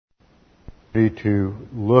To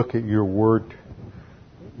look at your word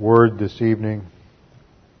this evening.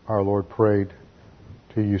 Our Lord prayed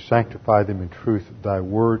to you, sanctify them in truth. Thy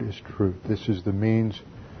word is truth. This is the means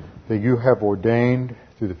that you have ordained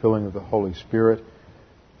through the filling of the Holy Spirit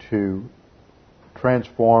to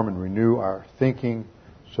transform and renew our thinking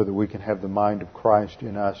so that we can have the mind of Christ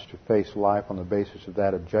in us to face life on the basis of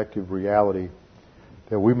that objective reality,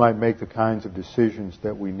 that we might make the kinds of decisions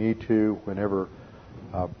that we need to whenever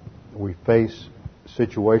we face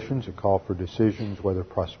situations that call for decisions, whether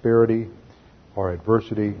prosperity or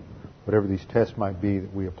adversity, whatever these tests might be,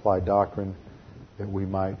 that we apply doctrine, that we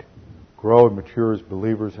might grow and mature as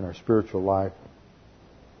believers in our spiritual life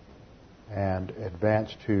and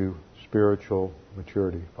advance to spiritual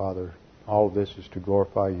maturity. Father, all of this is to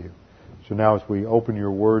glorify you. So now as we open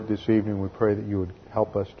your word this evening, we pray that you would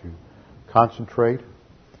help us to concentrate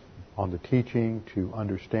on the teaching, to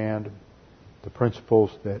understand the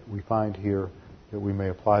principles that we find here, that we may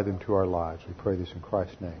apply them to our lives. We pray this in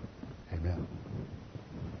Christ's name. Amen.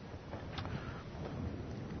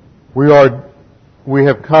 We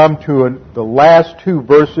have come to the last two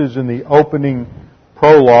verses in the opening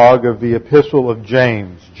prologue of the Epistle of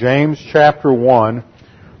James. James chapter 1,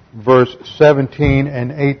 verse 17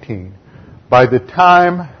 and 18. By the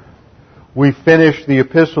time we finish the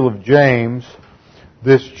Epistle of James,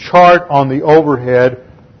 this chart on the overhead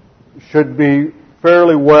should be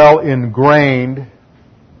fairly well ingrained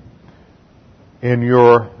in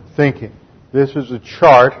your thinking. This is a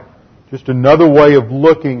chart, just another way of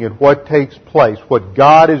looking at what takes place, what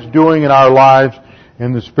God is doing in our lives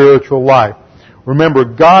in the spiritual life. Remember,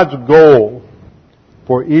 God's goal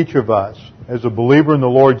for each of us as a believer in the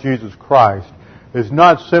Lord Jesus Christ is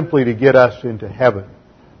not simply to get us into heaven,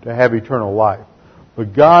 to have eternal life.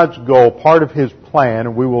 But God's goal, part of His plan,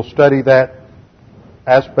 and we will study that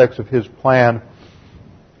aspects of His plan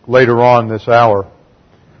later on this hour.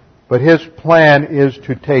 But His plan is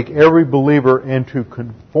to take every believer and to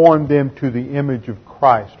conform them to the image of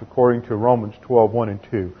Christ, according to Romans 12:1 and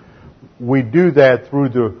 2. We do that through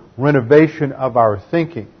the renovation of our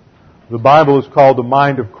thinking. The Bible is called the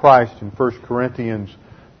mind of Christ in 1 Corinthians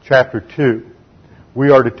chapter 2. We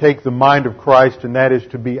are to take the mind of Christ, and that is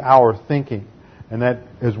to be our thinking. And that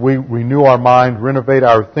as we renew our mind, renovate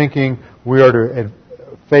our thinking, we are to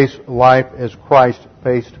face life as Christ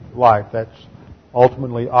faced life. That's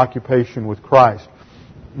ultimately occupation with Christ.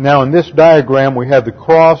 Now in this diagram we have the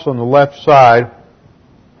cross on the left side,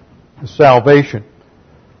 salvation.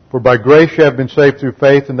 For by grace you have been saved through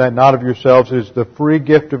faith, and that not of yourselves, is the free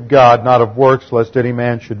gift of God, not of works, lest any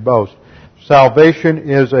man should boast. Salvation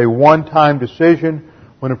is a one-time decision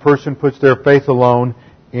when a person puts their faith alone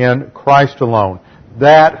in Christ alone.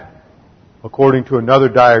 That, according to another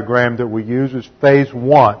diagram that we use, is phase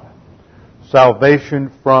 1.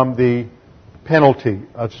 Salvation from the penalty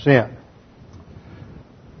of sin.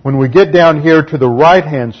 When we get down here to the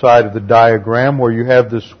right-hand side of the diagram, where you have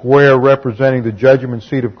the square representing the judgment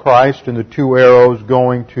seat of Christ and the two arrows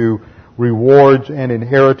going to rewards and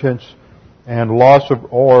inheritance and loss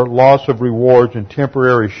of rewards and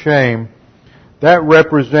temporary shame, that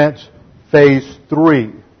represents phase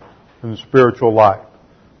 3 in the spiritual life.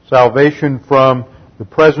 Salvation from the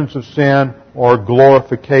presence of sin or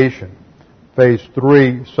glorification. Phase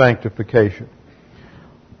 3, sanctification.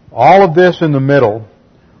 All of this in the middle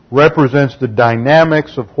represents the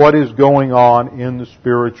dynamics of what is going on in the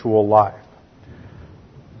spiritual life.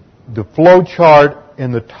 The flow chart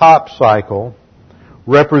in the top cycle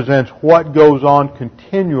represents what goes on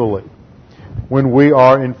continually when we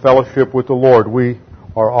are in fellowship with the Lord. We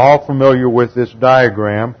are all familiar with this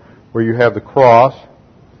diagram where you have the cross,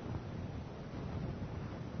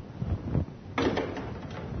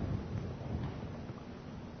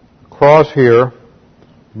 here.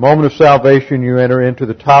 Moment of salvation, you enter into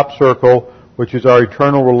the top circle, which is our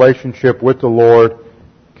eternal relationship with the Lord.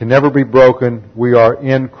 Can never be broken. We are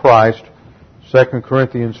in Christ. 2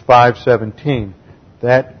 Corinthians 5:17.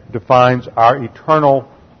 That defines our eternal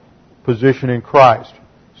position in Christ.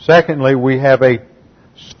 Secondly, we have a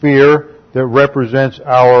sphere that represents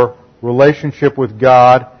our relationship with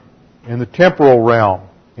God in the temporal realm,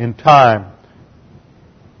 in time.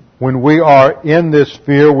 When we are in this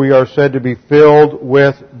sphere, we are said to be filled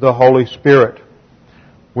with the Holy Spirit.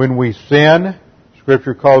 When we sin,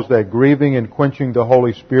 Scripture calls that grieving and quenching the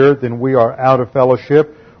Holy Spirit, then we are out of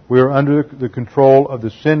fellowship. We are under the control of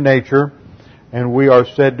the sin nature, and we are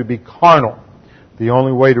said to be carnal. The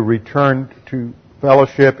only way to return to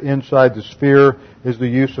fellowship inside the sphere is the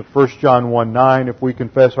use of 1 John 1:9. If we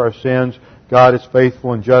confess our sins, God is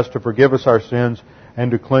faithful and just to forgive us our sins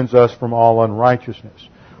and to cleanse us from all unrighteousness.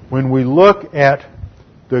 When we look at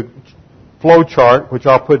the flow chart, which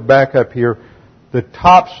I'll put back up here, the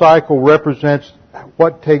top cycle represents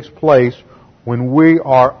what takes place when we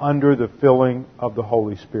are under the filling of the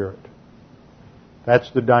Holy Spirit.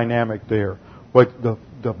 That's the dynamic there. What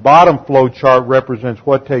the bottom flow chart represents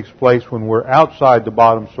what takes place when we're outside the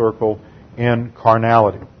bottom circle in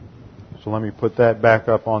carnality. So let me put that back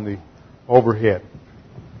up on the overhead.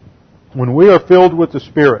 When we are filled with the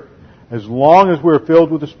Spirit, as long as we're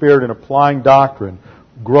filled with the Spirit and applying doctrine,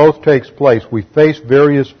 growth takes place. We face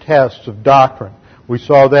various tests of doctrine. We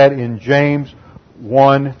saw that in James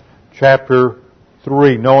 1, chapter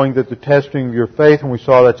 3, knowing that the testing of your faith, and we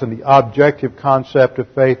saw that's in the objective concept of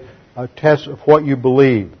faith, a test of what you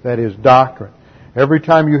believe, that is doctrine. Every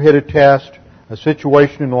time you hit a test, a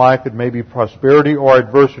situation in life, it may be prosperity or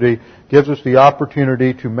adversity, gives us the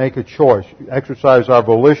opportunity to make a choice, exercise our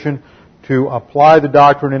volition to apply the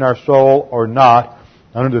doctrine in our soul or not.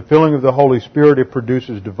 Under the filling of the Holy Spirit, it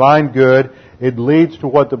produces divine good. It leads to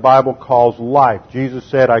what the Bible calls life. Jesus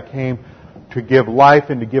said, I came to give life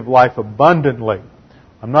and to give life abundantly.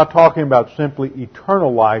 I'm not talking about simply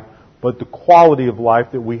eternal life, but the quality of life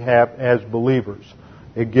that we have as believers.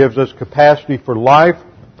 It gives us capacity for life,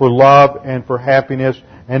 for love, and for happiness,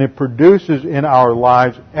 and it produces in our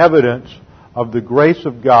lives evidence of the grace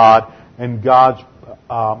of God and God's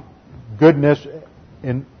goodness.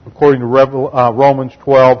 According to Romans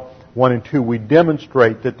 12, 1 and 2, we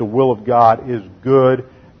demonstrate that the will of God is good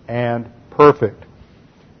and perfect.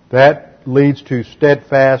 That leads to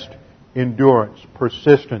steadfast endurance,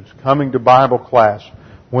 persistence, coming to Bible class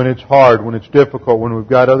when it's hard, when it's difficult, when we've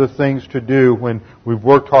got other things to do, when we've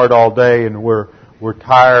worked hard all day and we're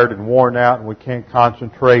tired and worn out and we can't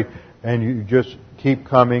concentrate, and you just keep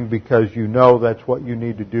coming because you know that's what you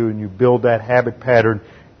need to do, and you build that habit pattern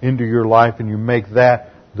into your life and you make that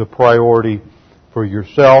the priority for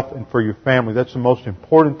yourself and for your family. That's the most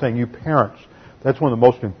important thing. You parents, that's one of the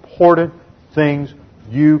most important things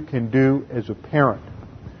you can do as a parent.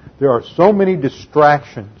 There are so many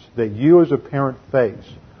distractions that you as a parent face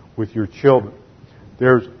with your children.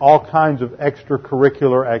 There's all kinds of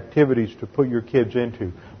extracurricular activities to put your kids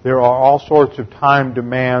into. There are all sorts of time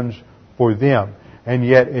demands for them. And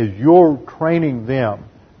yet, as you're training them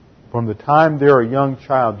from the time they're a young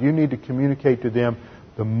child, you need to communicate to them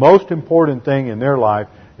the most important thing in their life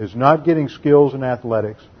is not getting skills in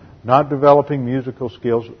athletics, not developing musical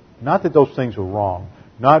skills, not that those things are wrong,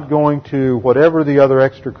 not going to whatever the other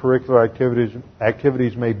extracurricular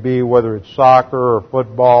activities may be, whether it's soccer or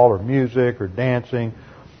football or music or dancing,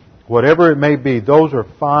 whatever it may be, those are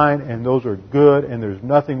fine and those are good and there's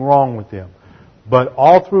nothing wrong with them. But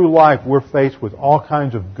all through life we're faced with all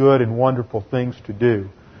kinds of good and wonderful things to do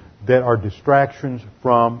that are distractions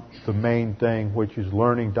from the main thing, which is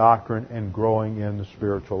learning doctrine and growing in the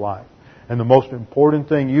spiritual life. And the most important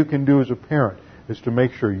thing you can do as a parent is to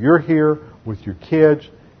make sure you're here with your kids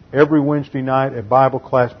every Wednesday night at Bible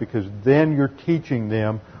class, because then you're teaching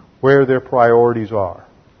them where their priorities are.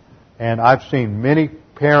 And I've seen many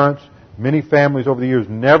parents, many families over the years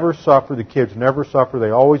never suffer. The kids never suffer.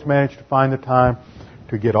 They always manage to find the time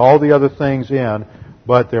to get all the other things in,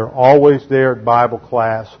 but they're always there at Bible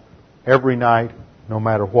class every night, no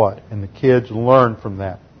matter what. And the kids learn from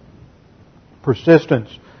that. Persistence,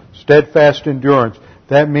 steadfast endurance.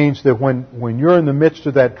 That means that when you're in the midst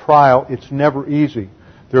of that trial, it's never easy.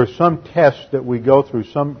 There are some tests that we go through.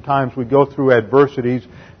 Sometimes we go through adversities,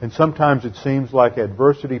 and sometimes it seems like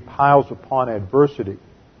adversity piles upon adversity.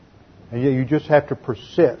 And yet you just have to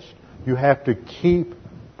persist. You have to keep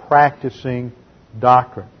practicing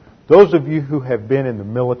doctrine. Those of you who have been in the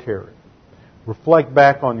military, reflect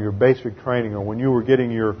back on your basic training, or when you were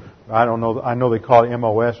getting your, I know they call it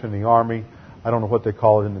MOS in the Army. I don't know what they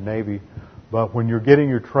call it in the Navy. But when you're getting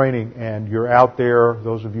your training and you're out there,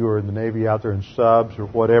 those of you who are in the Navy out there in subs or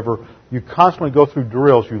whatever, you constantly go through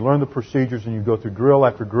drills. You learn the procedures and you go through drill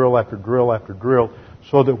after drill after drill after drill,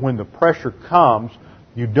 so that when the pressure comes,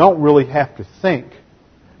 you don't really have to think.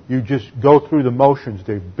 You just go through the motions.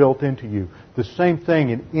 They've built into you. The same thing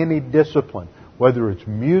in any discipline, whether it's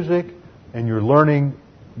music and you're learning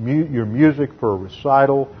your music for a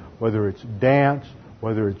recital, whether it's dance,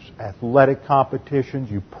 whether it's athletic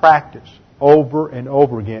competitions, you practice over and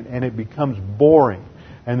over again, and it becomes boring.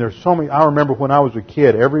 And there's so many. I remember when I was a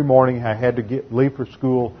kid, every morning I had to leave for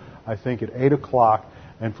school, I think at 8 o'clock,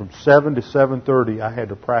 and from 7 to 7:30 I had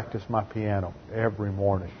to practice my piano every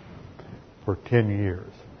morning for 10 years.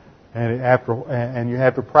 And you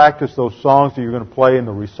have to practice those songs that you're going to play in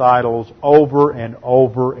the recitals over and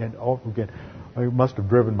over and over again. It must have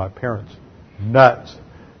driven my parents nuts,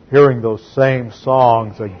 hearing those same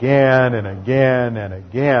songs again and again and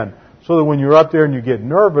again. so that when you're up there and you get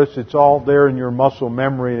nervous, it's all there in your muscle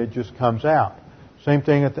memory and it just comes out. Same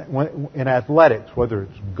thing in athletics, whether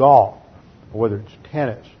it's golf, or whether it's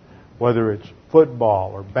tennis, whether it's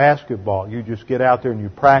football or basketball. You just get out there and you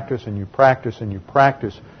practice and you practice and you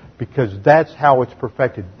practice, because that's how it's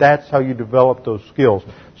perfected. That's how you develop those skills.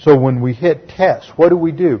 So when we hit tests, what do?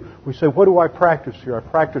 We say, what do I practice here? I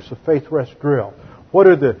practice the faith rest drill. What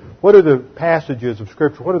are the passages of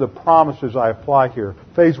Scripture? What are the promises I apply here?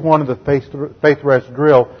 Phase 1 of the faith rest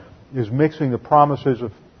drill is mixing the promises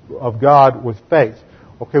of God with faith.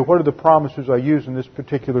 Okay, what are the promises I use in this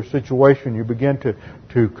particular situation? You begin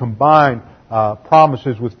to combine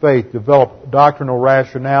promises with faith, develop doctrinal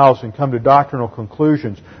rationales, and come to doctrinal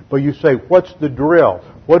conclusions. But you say, what's the drill?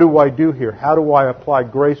 What do I do here? How do I apply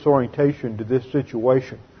grace orientation to this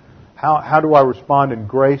situation? How do I respond in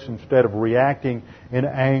grace instead of reacting in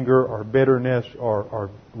anger or bitterness or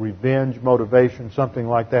revenge motivation, something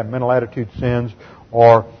like that, mental attitude sins,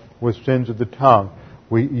 or with sins of the tongue?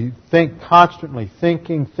 You think constantly,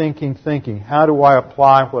 thinking. How do I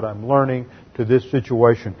apply what I'm learning to this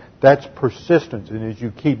situation? That's persistence. And as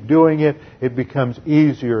you keep doing it, it becomes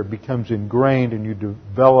easier, it becomes ingrained, and you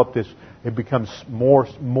develop this, it becomes more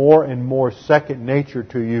and more second nature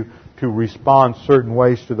to you to respond certain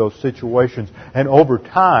ways to those situations. And over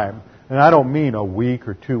time, and I don't mean a week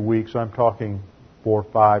or 2 weeks, I'm talking 4,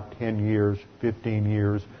 5, 10 years, 15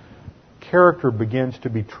 years, character begins to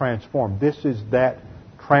be transformed. This is that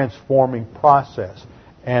transforming process.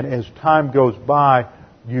 And as time goes by,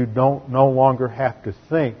 you no longer have to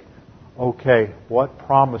think, okay, what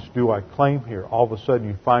promise do I claim here? All of a sudden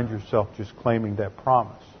you find yourself just claiming that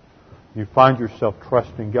promise. You find yourself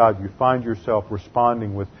trusting God. You find yourself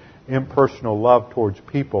responding with impersonal love towards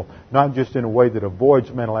people, not just in a way that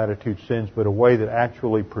avoids mental attitude sins, but a way that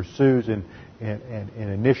actually pursues in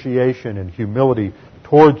initiation and humility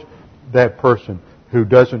towards that person who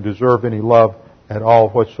doesn't deserve any love at all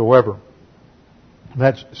whatsoever.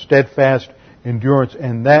 That's steadfast endurance,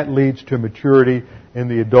 and that leads to maturity in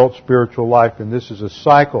the adult spiritual life. And this is a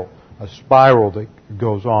cycle, a spiral that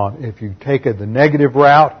goes on. If you take the negative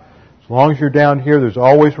route, as long as you're down here, there's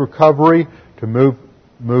always recovery to move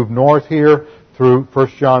north here through 1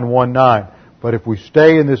 John 1:9. But if we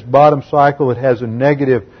stay in this bottom cycle, it has a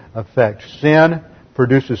negative effect. Sin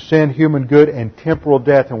produces sin, human good, and temporal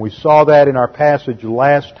death. And we saw that in our passage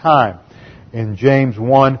last time in James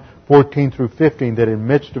 1:14 through 15, that in the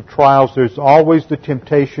midst of trials, there's always the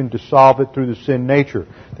temptation to solve it through the sin nature.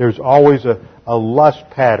 There's always a lust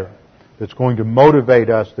pattern that's going to motivate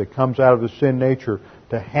us, that comes out of the sin nature,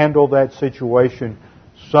 to handle that situation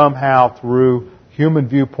somehow through human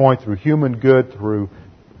viewpoint, through human good, through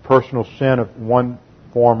personal sin of one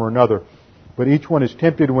form or another. But each one is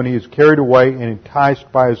tempted when he is carried away and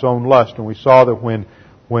enticed by his own lust. And we saw that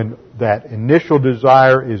when that initial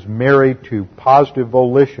desire is married to positive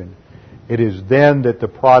volition, it is then that the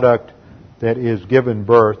product that is given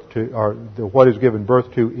birth to, or what is given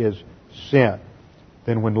birth to, is sin.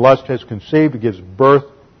 Then when lust has conceived, it gives birth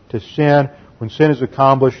to sin. When sin is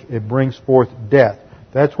accomplished, it brings forth death.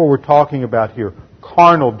 That's what we're talking about here.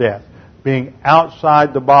 Carnal death. Being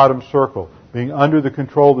outside the bottom circle. Being under the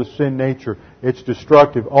control of the sin nature. It's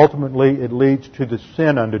destructive. Ultimately, it leads to the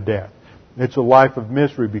sin unto death. It's a life of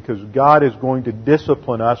misery, because God is going to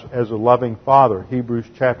discipline us as a loving Father. Hebrews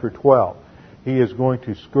chapter 12. He is going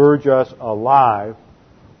to scourge us alive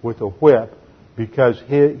with a whip, because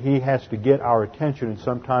He has to get our attention. And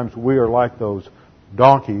sometimes we are like those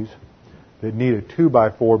donkeys that need a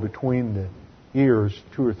 2x4 between the ears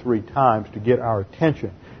 2 or 3 times to get our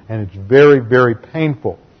attention. And it's very, very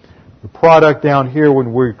painful. The product down here,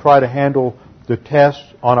 when we try to handle the tests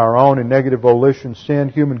on our own in negative volition, sin,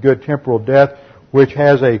 human good, temporal death, which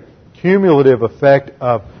has a cumulative effect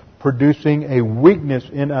of producing a weakness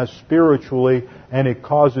in us spiritually, and it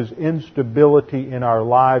causes instability in our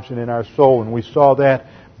lives and in our soul. And we saw that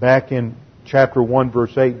back in chapter 1,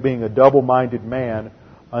 verse 8, being a double-minded man,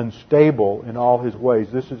 unstable in all his ways.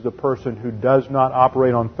 This is the person who does not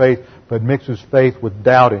operate on faith, but mixes faith with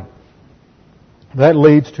doubting. That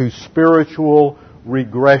leads to spiritual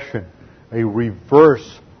regression, a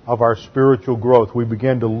reverse of our spiritual growth. We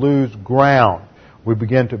begin to lose ground. We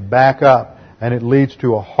begin to back up, and it leads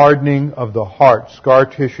to a hardening of the heart, scar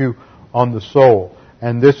tissue on the soul.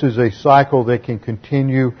 And this is a cycle that can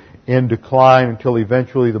continue in decline until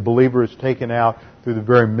eventually the believer is taken out through the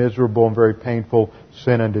very miserable and very painful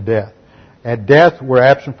sin unto death. At death, we're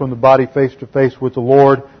absent from the body face to face with the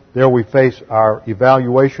Lord. There we face our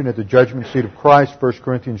evaluation at the judgment seat of Christ, 1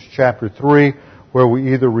 Corinthians chapter 3, where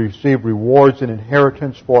we either receive rewards and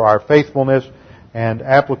inheritance for our faithfulness and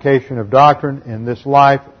application of doctrine in this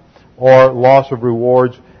life, or loss of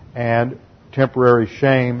rewards and temporary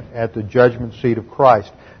shame at the judgment seat of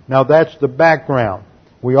Christ. Now that's the background.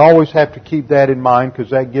 We always have to keep that in mind because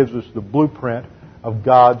that gives us the blueprint of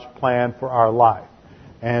God's plan for our life.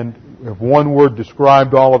 And if one word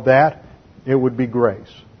described all of that, it would be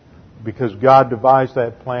grace. Because God devised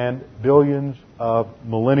that plan billions of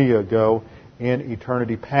millennia ago in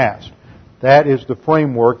eternity past. That is the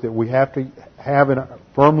framework that we have to have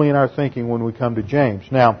firmly in our thinking when we come to James.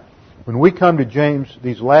 Now, when we come to James,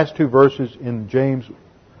 these last two verses in James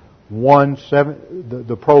 1,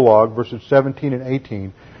 the prologue, verses 17 and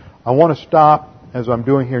 18, I want to stop, as I'm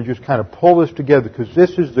doing here, and just kind of pull this together, because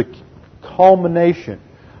this is the culmination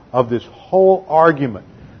of this whole argument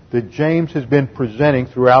that James has been presenting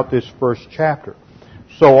throughout this first chapter.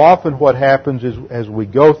 So often what happens is, as we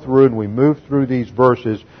go through and we move through these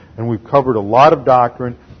verses, and we've covered a lot of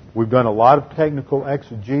doctrine, we've done a lot of technical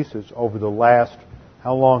exegesis over the last,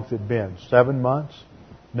 how long has it been? 7 months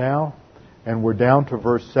now? And we're down to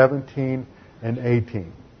verse 17 and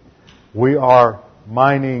 18. We are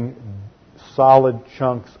mining solid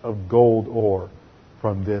chunks of gold ore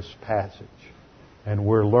from this passage. And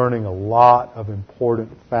we're learning a lot of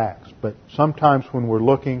important facts. But sometimes when we're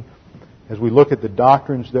looking, as we look at the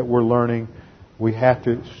doctrines that we're learning, we have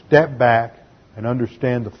to step back and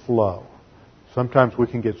understand the flow. Sometimes we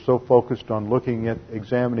can get so focused on looking at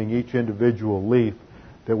examining each individual leaf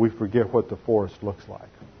that we forget what the forest looks like.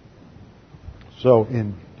 So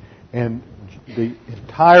in the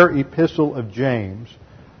entire epistle of James,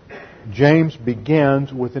 James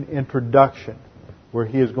begins with an introduction where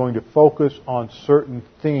he is going to focus on certain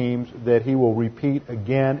themes that he will repeat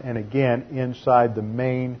again and again inside the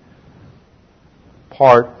main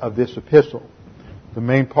part of this epistle. The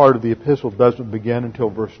main part of the epistle doesn't begin until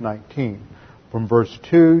verse 19. From verse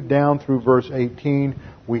 2 down through verse 18,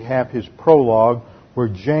 we have his prologue where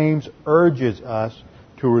James urges us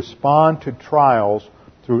to respond to trials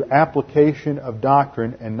through application of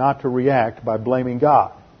doctrine and not to react by blaming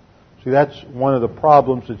God. See, that's one of the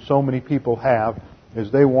problems that so many people have, is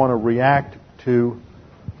they want to react to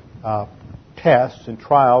tests and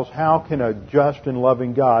trials. How can a just and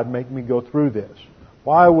loving God make me go through this?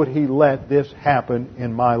 Why would He let this happen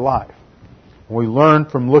in my life? And we learn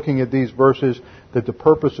from looking at these verses that the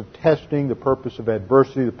purpose of testing, the purpose of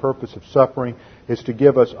adversity, the purpose of suffering is to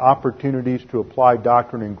give us opportunities to apply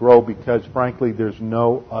doctrine and grow, because frankly there's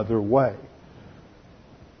no other way.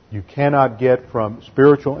 You cannot get from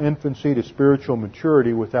spiritual infancy to spiritual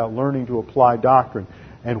maturity without learning to apply doctrine.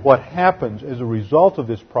 And what happens as a result of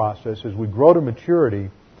this process as we grow to maturity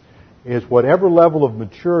is whatever level of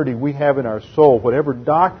maturity we have in our soul, whatever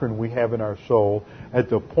doctrine we have in our soul, at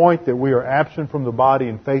the point that we are absent from the body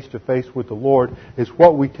and face to face with the Lord, is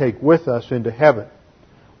what we take with us into heaven.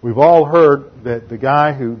 We've all heard that the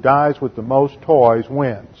guy who dies with the most toys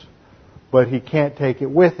wins, but he can't take it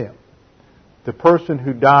with him. The person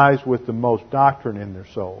who dies with the most doctrine in their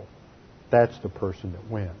soul, that's the person that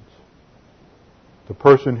wins. The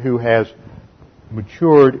person who has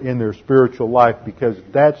matured in their spiritual life, because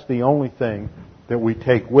that's the only thing that we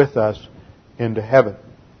take with us into heaven.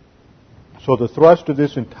 So the thrust of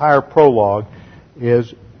this entire prologue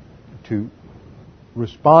is to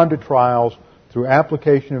respond to trials through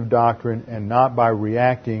application of doctrine and not by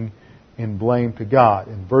reacting in blame to God.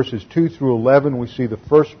 In verses 2 through 11, we see the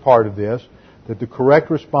first part of this, that the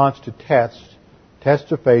correct response to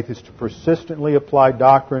tests of faith, is to persistently apply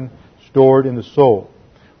doctrine stored in the soul.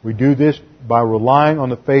 We do this by relying on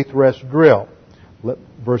the faith rest drill.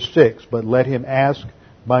 Verse 6, but let him ask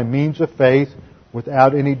by means of faith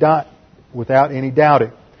without any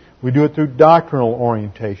doubting. We do it through doctrinal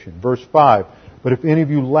orientation. Verse 5, but if any of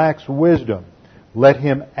you lacks wisdom, let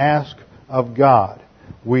him ask of God.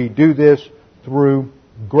 We do this through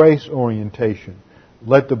grace orientation.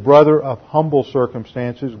 Let the brother of humble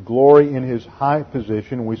circumstances glory in his high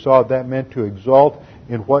position. We saw that meant to exalt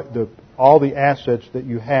in all the assets that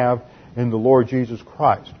you have in the Lord Jesus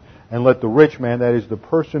Christ. And let the rich man, that is the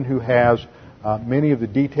person who has many of the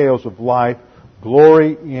details of life,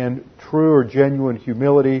 glory in true or genuine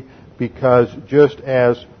humility, because just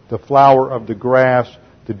as the flower of the grass,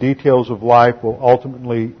 the details of life will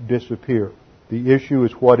ultimately disappear. The issue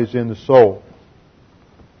is what is in the soul.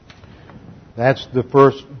 That's the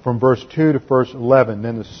first, from verse 2 to verse 11.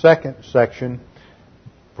 Then the second section,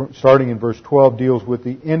 starting in verse 12, deals with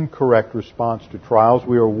the incorrect response to trials.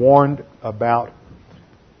 We are warned about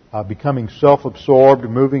becoming self-absorbed,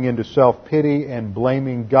 moving into self-pity, and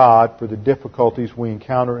blaming God for the difficulties we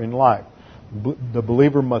encounter in life. The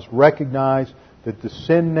believer must recognize that the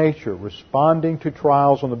sin nature, responding to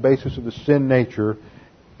trials on the basis of the sin nature,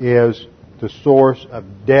 is the source of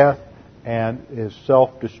death and is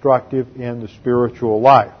self-destructive in the spiritual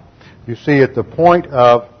life. You see, at the point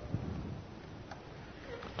of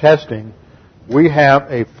testing, we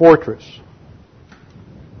have a fortress.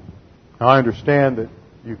 Now, I understand that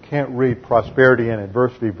you can't read prosperity and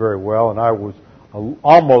adversity very well, and I was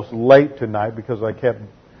almost late tonight because I kept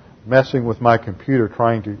messing with my computer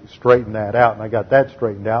trying to straighten that out, and I got that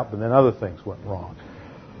straightened out, but then other things went wrong.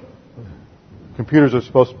 Computers are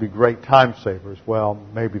supposed to be great time savers. Well,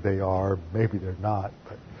 maybe they are, maybe they're not,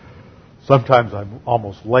 but sometimes I'm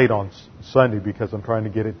almost late on Sunday because I'm trying to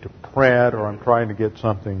get it to print or I'm trying to get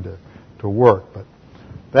something to work. But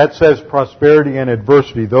that says prosperity and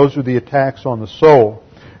adversity. Those are the attacks on the soul.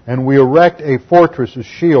 And we erect a fortress, a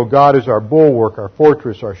shield. God is our bulwark, our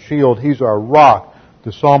fortress, our shield. He's our rock.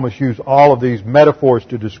 The psalmist used all of these metaphors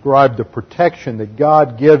to describe the protection that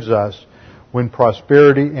God gives us when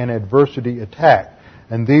prosperity and adversity attack.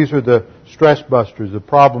 And these are the stress busters, the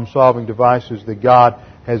problem-solving devices that God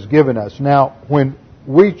has given us. Now, when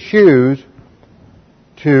we choose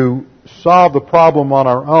to solve the problem on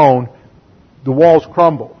our own, the walls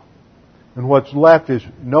crumble. And what's left is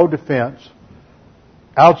no defense.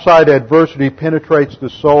 Outside adversity penetrates the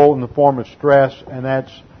soul in the form of stress, and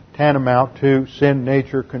that's tantamount to sin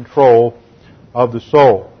nature control of the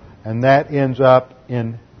soul. And that ends up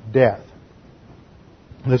in death.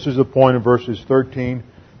 This is the point of verses 13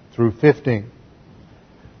 through 15.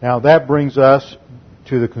 Now that brings us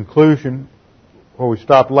to the conclusion where we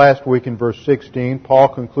stopped last week in verse 16.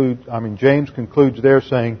 James concludes there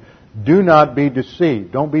saying, do not be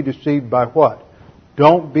deceived. Don't be deceived by what?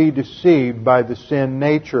 Don't be deceived by the sin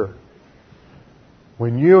nature.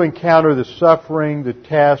 When you encounter the suffering, the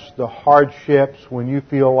tests, the hardships, when you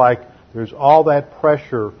feel like there's all that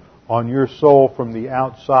pressure on your soul from the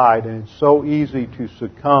outside, and it's so easy to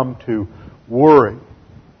succumb to worry,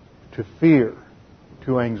 to fear,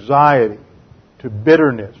 to anxiety, to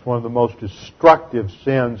bitterness. One of the most destructive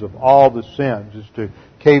sins of all the sins is to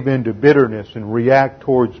cave into bitterness and react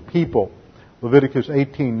towards people. Leviticus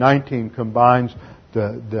 18:19 combines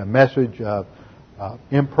the message of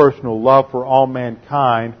impersonal love for all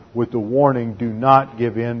mankind with the warning, do not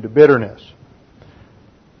give in to bitterness.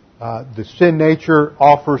 The sin nature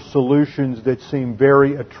offers solutions that seem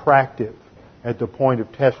very attractive at the point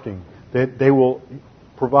of testing. That they will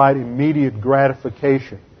provide immediate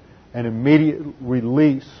gratification and immediate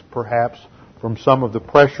release, perhaps, from some of the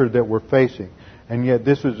pressure that we're facing. And yet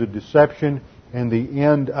this is a deception, and the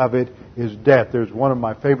end of it is death. There's one of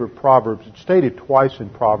my favorite Proverbs. It's stated twice in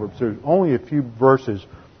Proverbs. There's only a few verses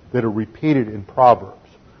that are repeated in Proverbs.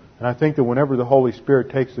 And I think that whenever the Holy Spirit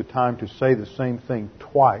takes the time to say the same thing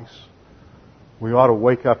twice, we ought to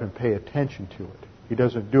wake up and pay attention to it. He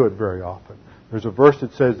doesn't do it very often. There's a verse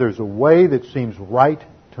that says, there's a way that seems right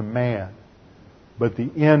to man, but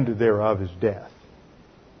the end thereof is death.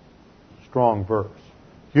 Strong verse.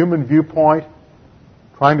 Human viewpoint,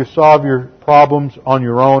 trying to solve your problems on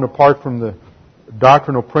your own, apart from the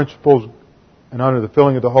doctrinal principles and under the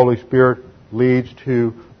filling of the Holy Spirit, leads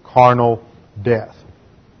to carnal death.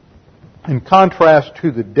 In contrast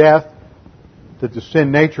to the death that the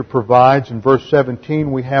sin nature provides, in verse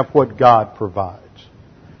 17 we have what God provides.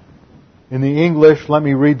 In the English, let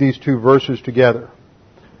me read these two verses together.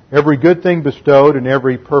 Every good thing bestowed and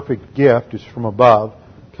every perfect gift is from above,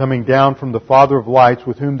 coming down from the Father of lights,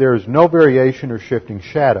 with whom there is no variation or shifting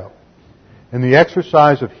shadow. In the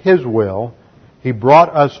exercise of His will, He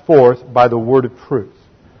brought us forth by the word of truth,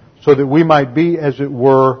 so that we might be, as it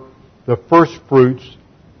were, the first fruits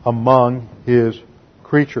among His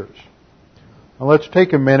creatures. Now let's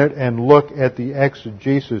take a minute and look at the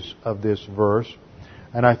exegesis of this verse.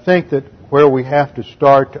 And I think that where we have to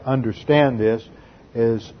start to understand this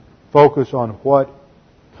is focus on what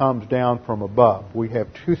comes down from above. We have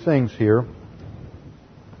two things here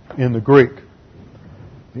in the Greek.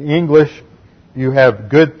 The English, you have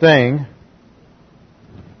good thing,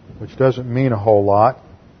 which doesn't mean a whole lot.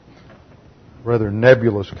 Rather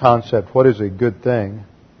nebulous concept. What is a good thing?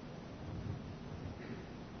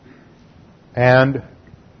 And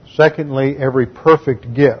secondly, every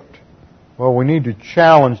perfect gift. Well, we need to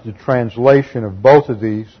challenge the translation of both of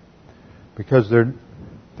these because they're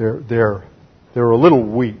a little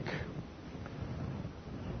weak.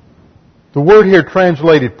 The word here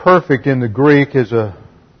translated perfect in the Greek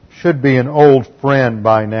should be an old friend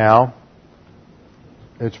by now.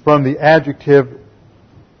 It's from the adjective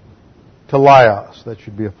teleos. That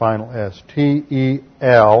should be a final S. T-E-L-E-I-O-S.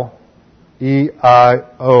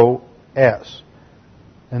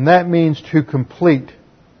 And that means to complete.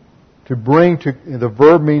 The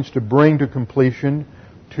verb means to bring to completion,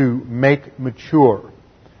 to make mature.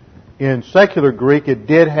 in secular Greek, it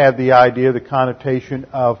did have the idea, the connotation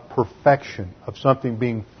of perfection, of something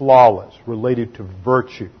being flawless, related to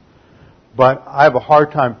virtue. But I have a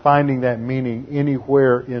hard time finding that meaning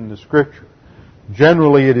anywhere in the Scripture.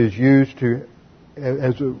 Generally, it is used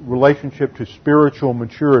as a relationship to spiritual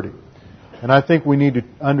maturity. And I think we need to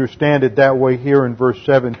understand it that way here in verse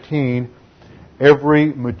 17.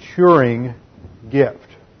 Every maturing gift.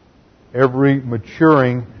 Every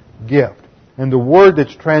maturing gift. And the word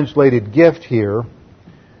that's translated gift here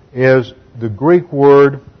is the Greek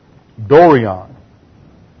word dorion.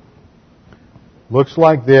 Looks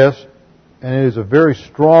like this, and it is a very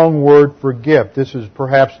strong word for gift. This is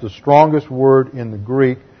perhaps the strongest word in the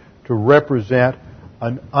Greek to represent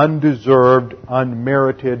an undeserved,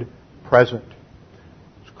 unmerited present.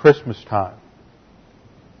 It's Christmas time.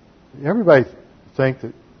 Everybody think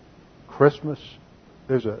that Christmas,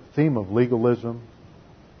 there's a theme of legalism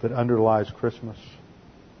that underlies Christmas.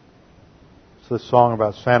 It's this song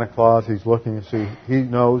about Santa Claus. He's looking to see, he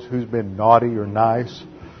knows who's been naughty or nice.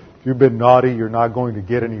 If you've been naughty, you're not going to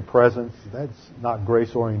get any presents. That's not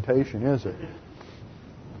grace orientation, is it?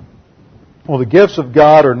 Well, the gifts of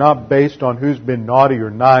God are not based on who's been naughty or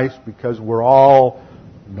nice, because we're all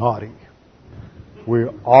naughty. We're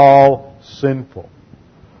all sinful.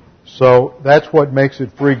 So that's what makes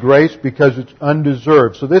it free grace, because it's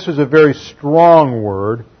undeserved. So this is a very strong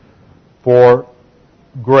word for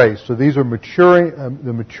grace. So these are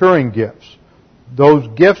the maturing gifts. Those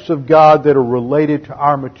gifts of God that are related to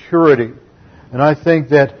our maturity. And I think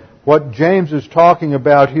that what James is talking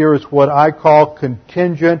about here is what I call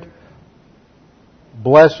contingent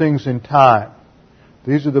blessings in time.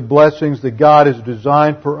 These are the blessings that God has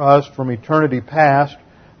designed for us from eternity past,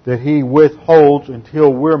 that He withholds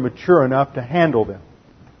until we're mature enough to handle them.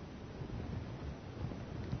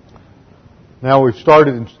 Now we've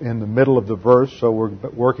started in the middle of the verse, so we're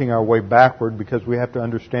working our way backward, because we have to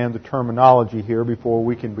understand the terminology here before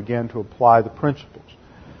we can begin to apply the principles.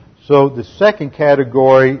 So the second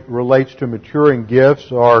category relates to maturing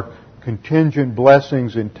gifts, or contingent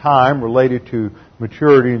blessings in time related to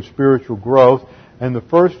maturity and spiritual growth. And the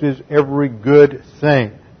first is every good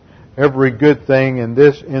thing. Every good thing, and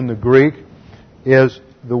this in the Greek is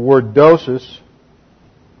the word dosis,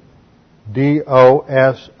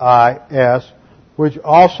 D-O-S-I-S, which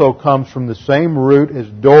also comes from the same root as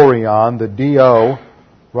dorion, the D-O,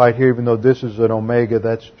 right here, even though this is an omega,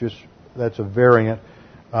 that's a variant.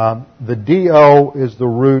 The D-O is the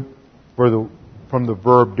root from the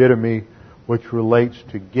verb didomi, which relates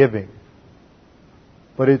to giving.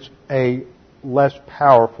 But it's a less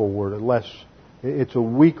powerful word, it's a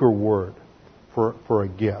weaker word for a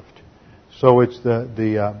gift. So it's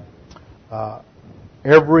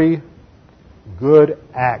every good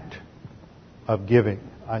act of giving,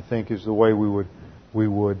 I think, is the way we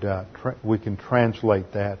can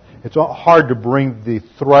translate that. It's hard to bring the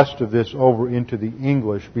thrust of this over into the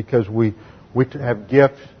English, because we have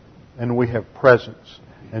gifts and we have presents.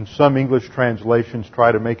 And some English translations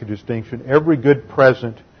try to make a distinction. Every good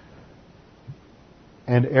present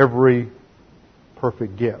and every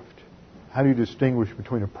perfect gift. How do you distinguish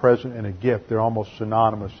between a present and a gift? They're almost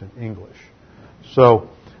synonymous in English. So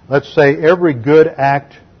let's say every good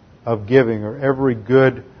act of giving, or every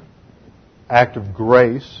good act of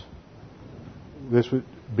grace. This would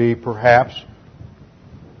be perhaps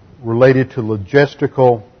related to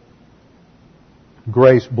logistical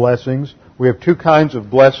grace blessings. We have two kinds of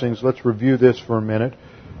blessings. Let's review this for a minute.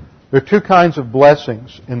 There are two kinds of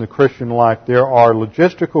blessings in the Christian life. There are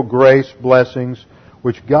logistical grace blessings,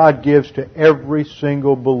 which God gives to every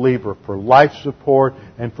single believer for life support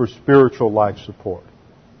and for spiritual life support.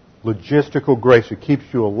 Logistical grace. It keeps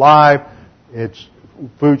you alive. It's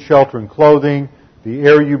food, shelter, and clothing, the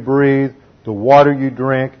air you breathe, the water you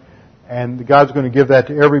drink, and God's going to give that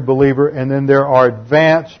to every believer. And then there are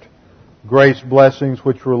advanced grace blessings,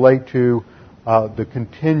 which relate to the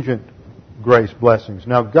contingent grace blessings.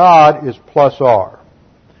 Now, God is plus R.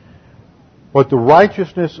 What the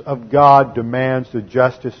righteousness of God demands, the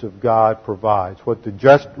justice of God provides. What the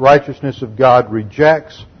righteousness of God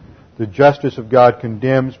rejects, the justice of God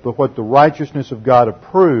condemns. But what the righteousness of God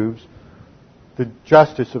approves, the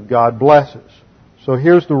justice of God blesses. So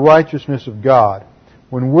here's the righteousness of God.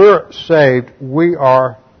 When we're saved, we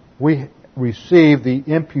receive the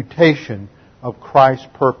imputation of Christ's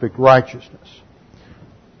perfect righteousness.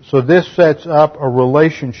 So this sets up a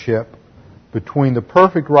relationship between the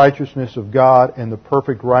perfect righteousness of God and the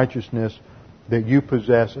perfect righteousness that you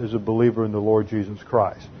possess as a believer in the Lord Jesus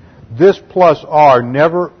Christ. This plus R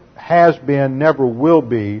never has been, never will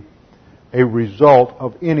be a result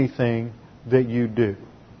of anything that you do.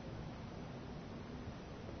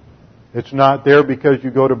 It's not there because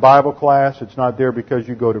you go to Bible class. It's not there because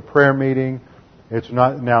you go to prayer meeting. It's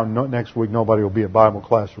not, now next week nobody will be at Bible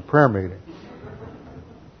class or prayer meeting.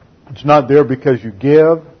 It's not there because you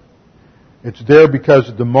give. It's there because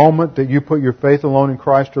at the moment that you put your faith alone in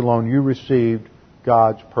Christ alone, you received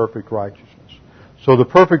God's perfect righteousness. So the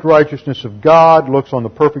perfect righteousness of God looks on the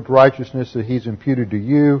perfect righteousness that He's imputed to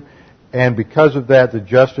you, and because of that, the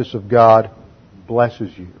justice of God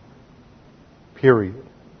blesses you. Period.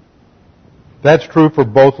 That's true for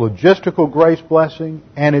both logistical grace blessing,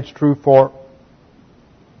 and it's true for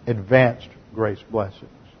advanced grace blessings.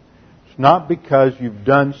 It's not because you've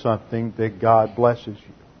done something that God blesses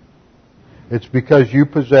you. It's because you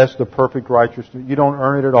possess the perfect righteousness. You don't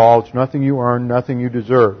earn it at all. It's nothing you earn, nothing you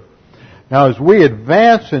deserve. Now, as we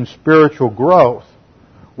advance in spiritual growth,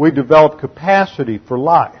 we develop capacity for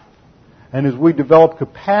life. And as we develop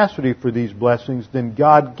capacity for these blessings, then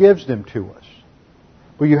God gives them to us.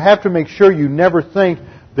 But you have to make sure you never think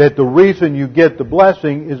that the reason you get the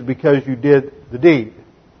blessing is because you did the deed.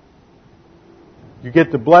 You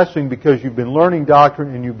get the blessing because you've been learning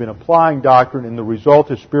doctrine and you've been applying doctrine, and the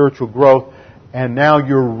result is spiritual growth, and now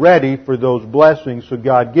you're ready for those blessings, so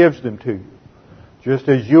God gives them to you. Just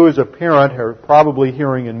as you as a parent are probably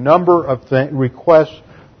hearing a number of requests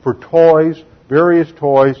for toys, various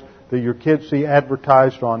toys that your kids see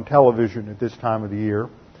advertised on television at this time of the year,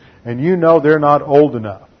 and you know they're not old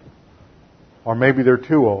enough, or maybe they're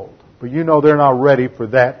too old, but you know they're not ready for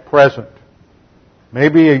that present.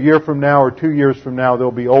 Maybe a year from now or 2 years from now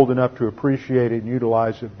they'll be old enough to appreciate it and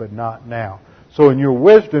utilize it, but not now. So in your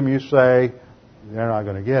wisdom you say, they're not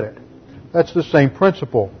going to get it. That's the same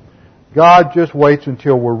principle. God just waits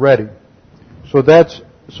until we're ready. So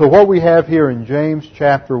what we have here in James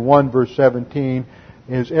chapter 1 verse 17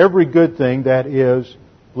 is every good thing, that is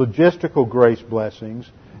logistical grace blessings,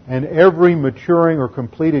 and every maturing or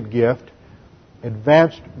completed gift,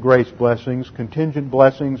 advanced grace blessings, contingent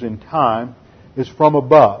blessings in time, is from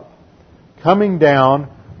above, coming down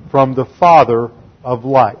from the Father of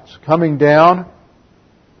lights. Coming down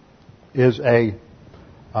is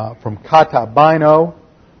from katabino,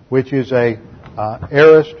 which is a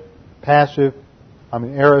aorist passive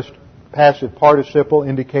participle,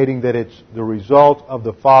 indicating that it's the result of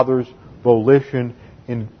the Father's volition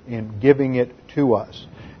in giving it to us.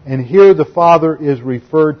 And here the Father is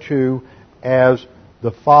referred to as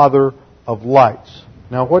the Father of lights.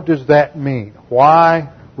 Now, what does that mean?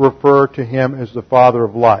 Why refer to Him as the Father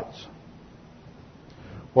of lights?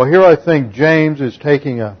 Well, here I think James is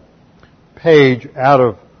taking a page out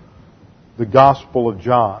of the Gospel of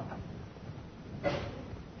John.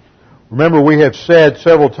 Remember, we have said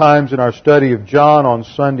several times in our study of John on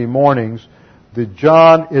Sunday mornings that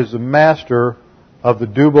John is the master of the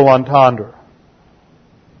double entendre.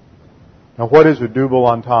 Now, what is a double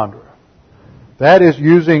entendre? That is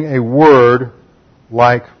using a word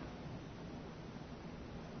like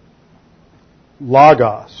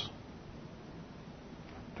logos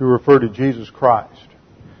to refer to Jesus Christ.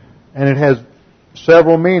 And it has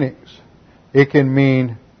several meanings. It can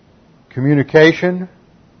mean communication,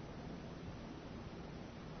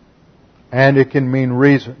 and it can mean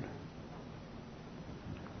reason.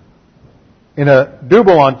 In a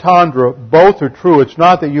double entendre, both are true. It's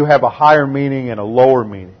not that you have a higher meaning and a lower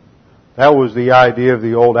meaning. That was the idea of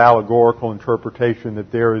the old allegorical interpretation,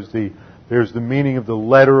 that there's the meaning of the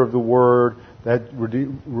letter of the word that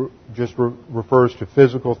just refers to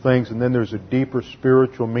physical things, and then there's a deeper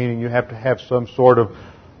spiritual meaning you have to have some sort of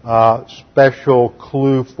special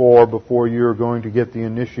clue for before you're going to get the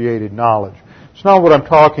initiated knowledge. It's not what I'm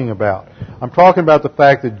talking about. I'm talking about the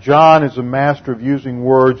fact that John is a master of using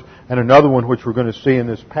words, and another one which we're going to see in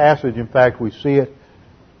this passage. In fact, we see it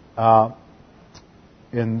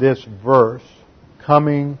in this verse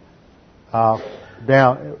coming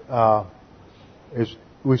down.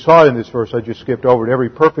 We saw it in this verse. I just skipped over it. Every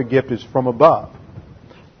perfect gift is from above.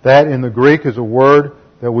 That in the Greek is a word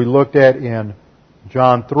that we looked at in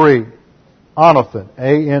John 3. Anothen,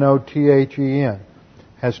 A-N-O-T-H-E-N,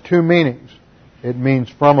 has two meanings. It means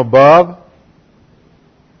from above,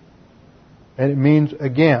 and it means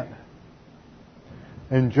again.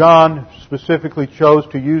 And John specifically chose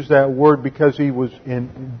to use that word because he was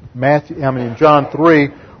in John 3,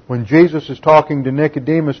 when Jesus is talking to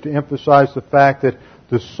Nicodemus to emphasize the fact that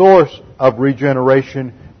the source of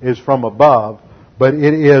regeneration is from above, but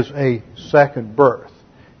it is a second birth.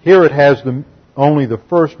 Here it has only the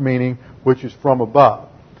first meaning, which is from above.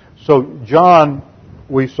 So John,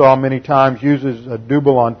 we saw many times, uses a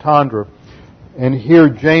double entendre, and here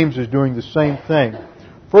James is doing the same thing.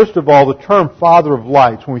 First of all, the term Father of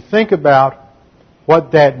Lights, when we think about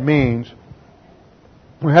what that means,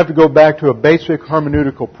 we have to go back to a basic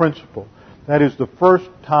hermeneutical principle. That is the first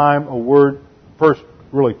time a word, first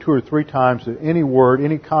really 2 or 3 times that any word,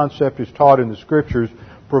 any concept is taught in the Scriptures,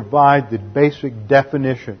 provide the basic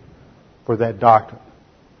definition for that doctrine.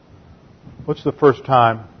 What's the first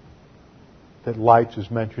time that lights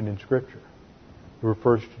is mentioned in Scripture? It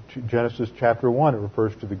refers to Genesis chapter 1. It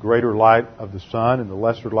refers to the greater light of the sun and the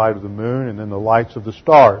lesser light of the moon and then the lights of the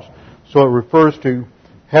stars. So it refers to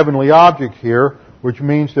heavenly objects here, which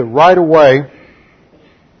means that right away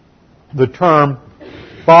the term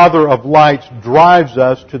Father of lights drives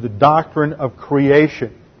us to the doctrine of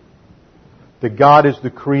creation, that God is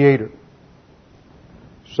the creator.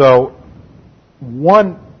 So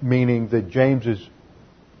one meaning that James is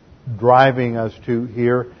driving us to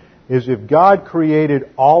here is if God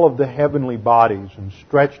created all of the heavenly bodies and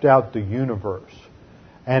stretched out the universe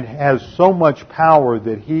and has so much power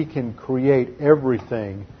that He can create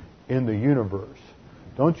everything in the universe,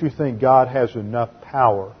 don't you think God has enough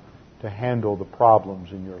power to handle the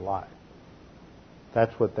problems in your life?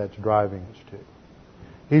 That's what that's driving us to.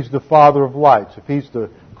 He's the Father of lights. If He's the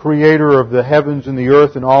creator of the heavens and the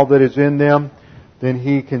earth and all that is in them, then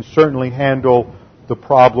He can certainly handle the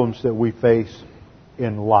problems that we face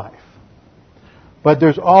in life. But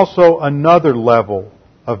there's also another level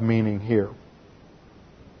of meaning here.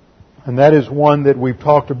 And that is one that we've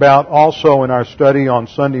talked about also in our study on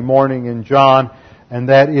Sunday morning in John, and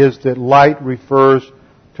that is that light refers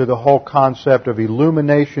to the whole concept of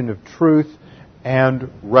illumination of truth and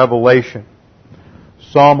revelation.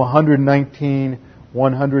 Psalm 119,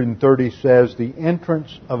 130 says, "The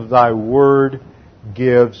entrance of Thy word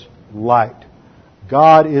gives light."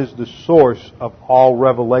 God is the source of all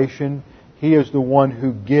revelation. He is the one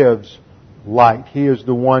who gives light. He is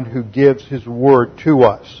the one who gives His word to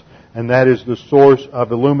us. And that is the source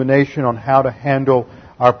of illumination on how to handle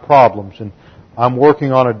our problems. And I'm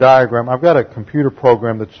working on a diagram. I've got a computer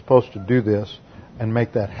program that's supposed to do this and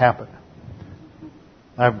make that happen.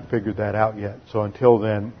 I haven't figured that out yet. So until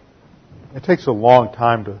then, it takes a long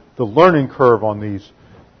time the learning curve on these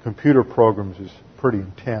computer programs is pretty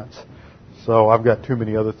intense. So I've got too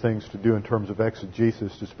many other things to do in terms of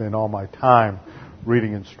exegesis to spend all my time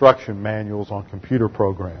reading instruction manuals on computer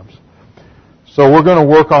programs. So we're going to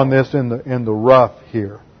work on this in the rough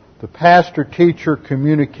here. The pastor-teacher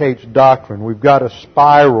communicates doctrine. We've got a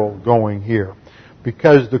spiral going here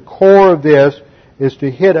because the core of this is to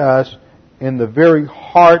hit us in the very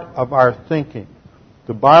heart of our thinking.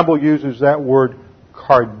 The Bible uses that word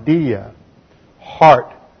cardia,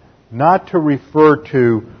 heart, not to refer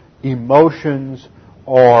to emotions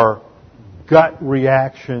or gut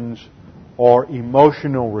reactions or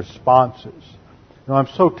emotional responses. You know, I'm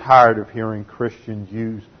so tired of hearing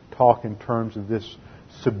Christians talk in terms of this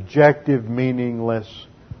subjective, meaningless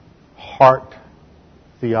heart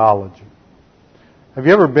theology. Have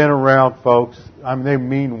you ever been around folks? I mean, they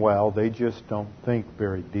mean well. They just don't think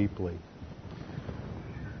very deeply.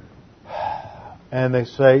 And they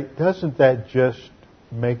say, doesn't that just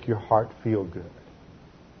make your heart feel good?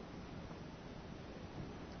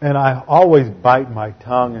 And I always bite my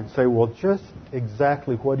tongue and say, well, just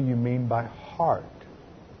exactly what do you mean by heart?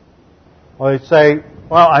 Well, they say,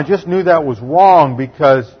 well, I just knew that was wrong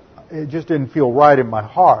because it just didn't feel right in my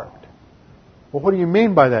heart. Well, what do you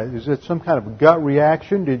mean by that? Is it some kind of gut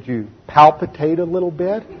reaction? Did you palpitate a little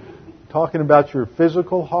bit? Talking about your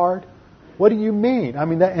physical heart? What do you mean? I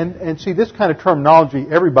mean, and see, this kind of terminology,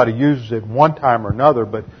 everybody uses it one time or another,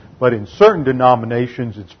 but in certain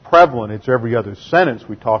denominations it's prevalent. It's every other sentence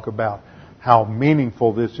we talk about how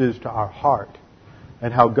meaningful this is to our heart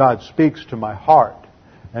and how God speaks to my heart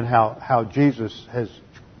and how Jesus has,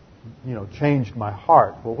 changed my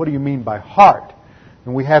heart. Well, what do you mean by heart?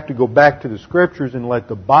 And we have to go back to the Scriptures and let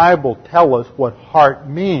the Bible tell us what heart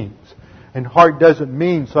means. And heart doesn't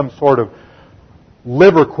mean some sort of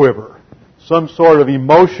liver quiver, some sort of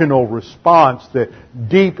emotional response that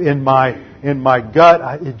deep in my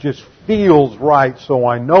gut, it just feels right, so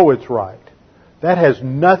I know it's right. That has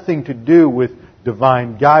nothing to do with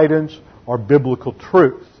divine guidance or biblical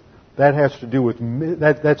truth. That has to do with,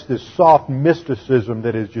 that's this soft mysticism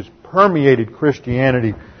that has just permeated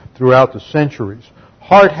Christianity throughout the centuries.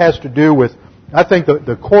 Heart has to do with, I think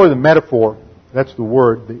the core of the metaphor, that's the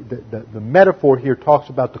word, the metaphor here talks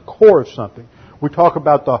about the core of something. We talk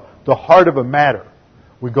about the heart of a matter.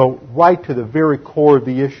 We go right to the very core of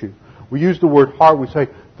the issue. We use the word heart, we say,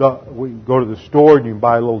 we go to the store and you can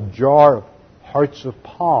buy a little jar of hearts of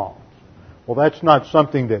palms. Well, that's not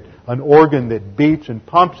something that, an organ that beats and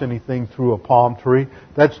pumps anything through a palm tree.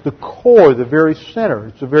 That's the core, the very center.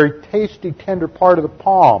 It's a very tasty, tender part of the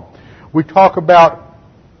palm. We talk about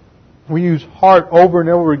We use heart over and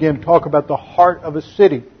over again to talk about the heart of a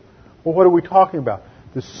city. Well, what are we talking about?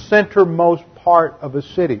 The centermost part of a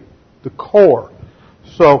city, the core.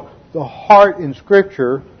 So the heart in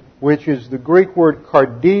Scripture, which is the Greek word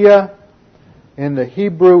kardia, in the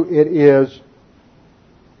Hebrew it is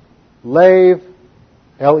lev,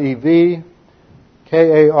 L-E-V,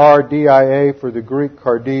 K-A-R-D-I-A for the Greek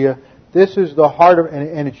kardia. This is the heart of,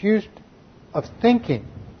 and it's used of thinking.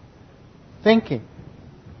 Thinking.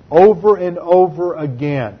 Over and over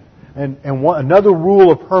again. And another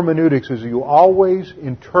rule of hermeneutics is you always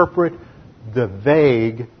interpret the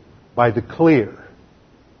vague by the clear.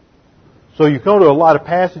 So you go to a lot of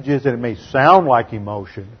passages and it may sound like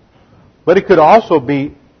emotion, but it could also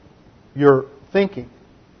be your thinking.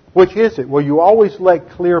 Which is it? Well, you always let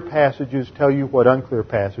clear passages tell you what unclear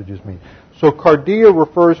passages mean. So kardia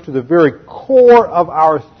refers to the very core of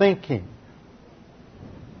our thinking.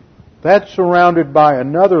 That's surrounded by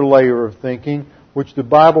another layer of thinking, which the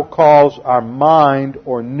Bible calls our mind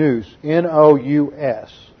or nous,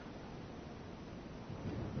 N-O-U-S.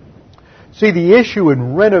 See, the issue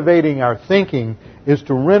in renovating our thinking is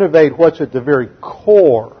to renovate what's at the very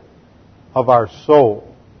core of our soul.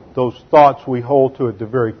 Those thoughts we hold to at the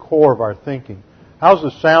very core of our thinking. How's the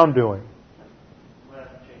sound doing?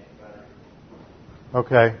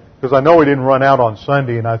 Okay, because I know we didn't run out on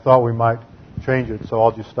Sunday and I thought we might change it, so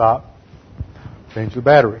I'll just stop. Change the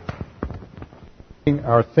battery.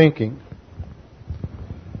 Our thinking.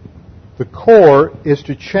 The core is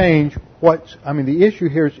to change the issue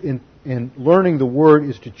here is in learning the Word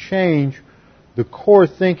is to change the core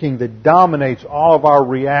thinking that dominates all of our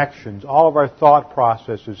reactions, all of our thought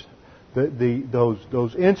processes,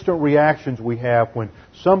 those instant reactions we have when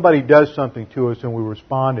somebody does something to us and we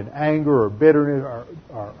respond in anger or bitterness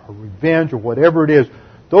or revenge or whatever it is.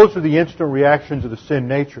 Those are the instant reactions of the sin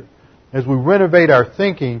nature. As we renovate our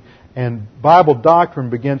thinking and Bible doctrine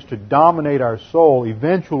begins to dominate our soul,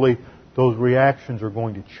 eventually those reactions are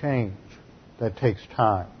going to change. That takes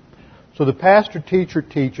time. So the pastor-teacher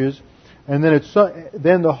teaches, and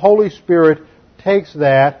then the Holy Spirit takes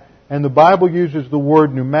that, and the Bible uses the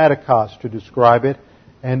word pneumatikos to describe it,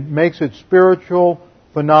 and makes it spiritual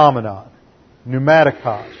phenomenon.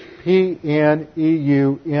 Pneumatikos. P-N-E-U-M-A-T-I-K-O-S.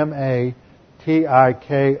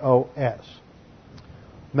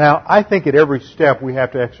 Now, I think at every step we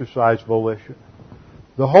have to exercise volition.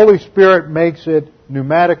 The Holy Spirit makes it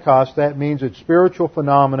pneumatikos, that means it's spiritual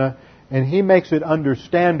phenomena, and He makes it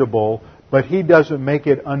understandable, but He doesn't make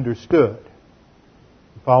it understood.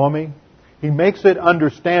 You follow me? He makes it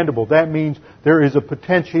understandable. That means there is a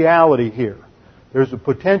potentiality here. There's a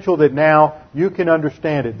potential that now you can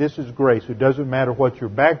understand it. This is grace. It doesn't matter what your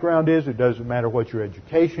background is. It doesn't matter what your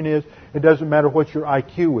education is. It doesn't matter what your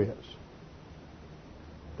IQ is.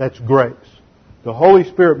 That's grace. The Holy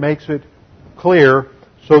Spirit makes it clear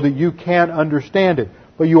so that you can understand it.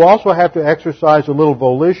 But you also have to exercise a little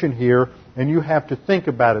volition here, and you have to think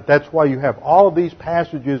about it. That's why you have all of these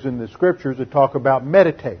passages in the Scriptures that talk about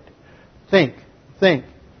meditate. Think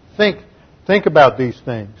about these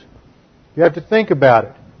things. You have to think about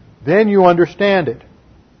it. Then you understand it.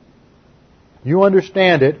 You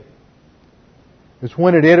understand it. It's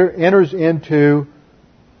when it enters into,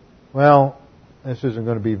 well, this isn't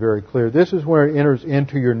going to be very clear. This is where it enters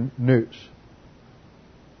into your nous,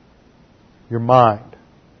 your mind.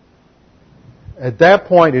 At that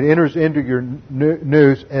point, it enters into your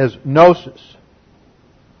nous as gnosis.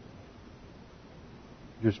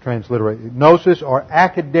 Just transliterate it. Gnosis or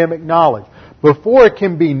academic knowledge. Before it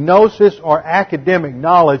can be gnosis or academic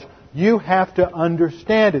knowledge, you have to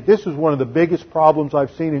understand it. This is one of the biggest problems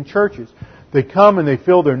I've seen in churches. They come and they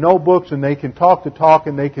fill their notebooks and they can talk the talk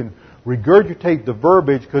and they can regurgitate the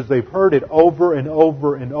verbiage because they've heard it over and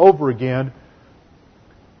over and over again.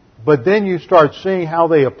 But then you start seeing how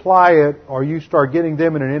they apply it, or you start getting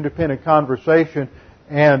them in an independent conversation,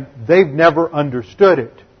 and they've never understood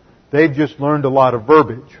it. They've just learned a lot of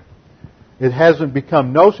verbiage. It hasn't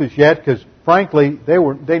become gnosis yet because, frankly,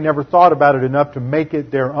 they never thought about it enough to make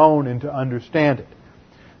it their own and to understand it.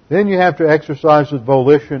 Then you have to exercise the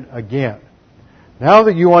volition again. Now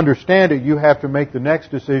that you understand it, you have to make the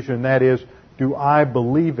next decision, and that is, do I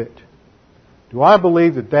believe it? Do I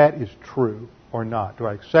believe that that is true or not? Do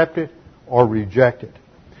I accept it or reject it?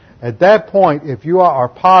 At that point, if you are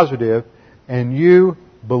positive and you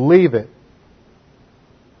believe it,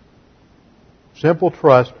 simple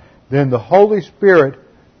trust, then the Holy Spirit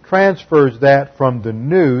transfers that from the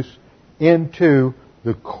nous into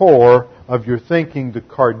the core of your thinking, the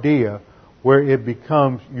kardia, where it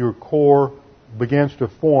becomes your core, begins to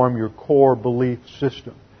form your core belief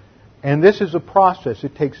system. And this is a process.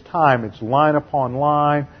 It takes time. It's line upon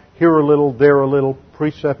line. here a little, there a little,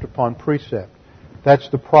 precept upon precept. That's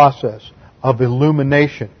the process of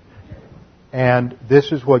illumination. And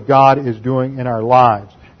this is what God is doing in our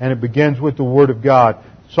lives. And it begins with the Word of God.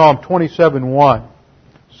 Psalm 27:1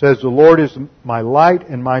 says, "The Lord is my light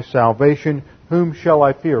and my salvation. Whom shall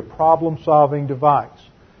I fear?" Problem-solving device.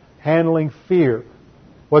 Handling fear.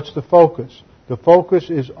 What's the focus? The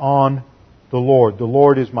focus is on the Lord. The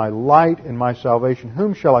Lord is my light and my salvation.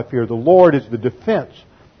 Whom shall I fear? The Lord is the defense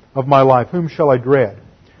of my life. Whom shall I dread?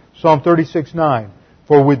 Psalm 36:9.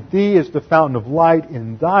 "For with thee is the fountain of light.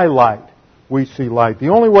 In thy light we see light." The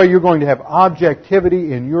only way you're going to have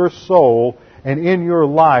objectivity in your soul and in your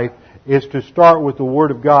life is to start with the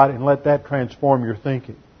Word of God and let that transform your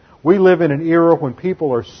thinking. We live in an era when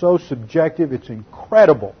people are so subjective, it's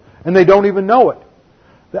incredible. And they don't even know it.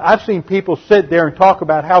 I've seen people sit there and talk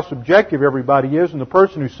about how subjective everybody is, and the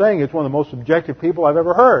person who's saying it's one of the most subjective people I've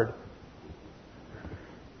ever heard.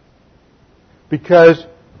 Because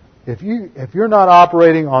if you're not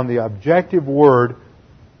operating on the objective Word,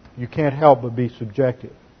 you can't help but be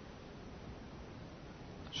subjective.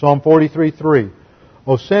 Psalm 43:3.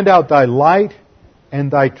 "O send out thy light and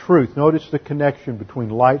thy truth." Notice the connection between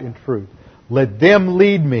light and truth. "Let them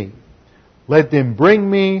lead me. Let them bring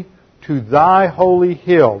me to thy holy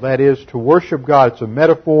hill." That is, to worship God. It's a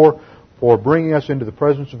metaphor for bringing us into the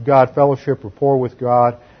presence of God, fellowship, rapport with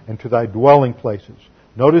God, and to thy dwelling places.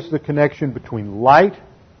 Notice the connection between light,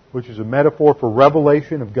 which is a metaphor for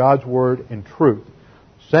revelation of God's Word, and truth.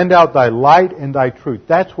 Send out thy light and thy truth.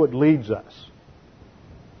 That's what leads us.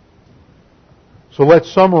 So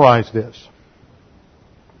let's summarize this.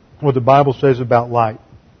 What the Bible says about light.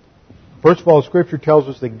 First of all, Scripture tells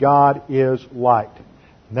us that God is light.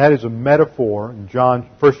 And that is a metaphor in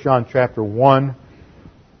 1 John chapter 1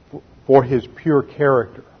 for His pure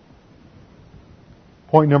character.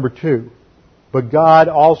 Point number 2. But God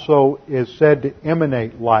also is said to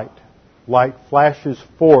emanate light. Light flashes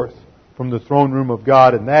forth from the throne room of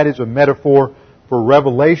God, and that is a metaphor for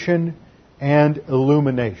revelation and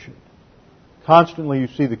illumination. Constantly you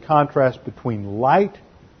see the contrast between light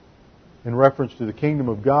in reference to the kingdom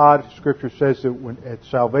of God. Scripture says that at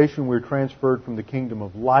salvation we're transferred from the kingdom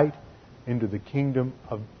of light into the kingdom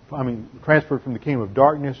of, transferred from the kingdom of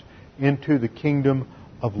darkness into the kingdom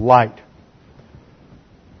of light.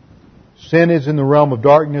 Sin is in the realm of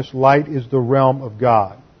darkness. Light is the realm of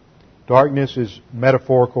God. Darkness is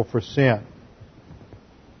metaphorical for sin.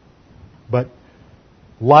 But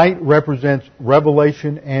light represents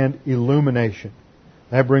revelation and illumination.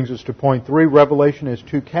 That brings us to point 3. Revelation has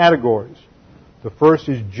 2 categories. The first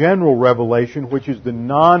is general revelation, which is the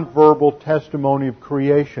nonverbal testimony of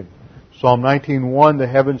creation. Psalm 19:1, the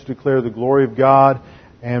heavens declare the glory of God,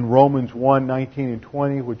 and Romans 1:19 and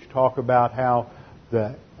 20, which talk about how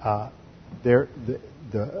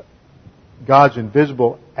God's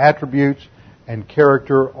invisible attributes and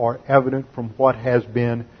character are evident from what has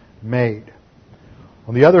been made.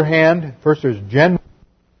 On the other hand, first there's general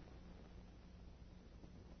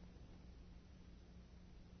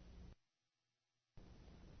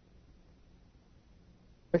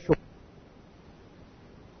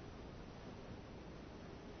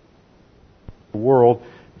world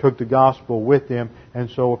took the gospel with them, and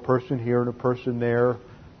so a person here and a person there,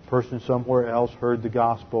 a person somewhere else heard the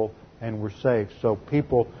gospel and were saved. So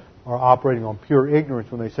people are operating on pure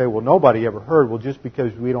ignorance when they say, well, nobody ever heard. Well, just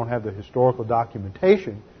because we don't have the historical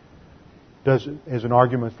documentation is an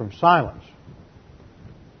argument from silence.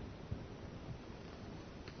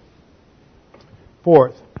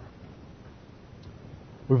 Fourth,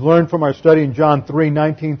 we've learned from our study in John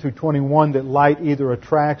 3:19 through 21 that light either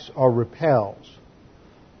attracts or repels,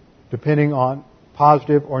 depending on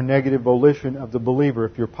positive or negative volition of the believer.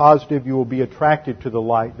 If you're positive, you will be attracted to the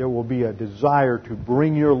light. There will be a desire to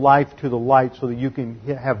bring your life to the light so that you can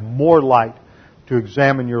have more light to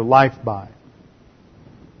examine your life by.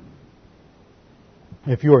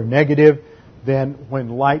 If you are negative, then when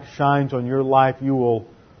light shines on your life, you will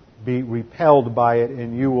be repelled by it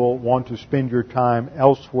and you will want to spend your time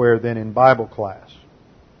elsewhere than in Bible class.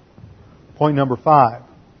 Point number 5.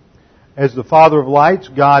 As the Father of lights,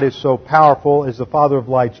 God is so powerful. As the Father of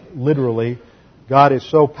lights, literally, God is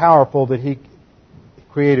so powerful that He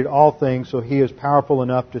created all things, so He is powerful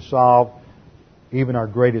enough to solve even our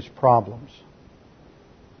greatest problems.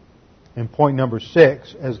 And point number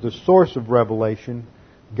 6, as the source of revelation,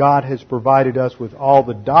 God has provided us with all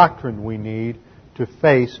the doctrine we need to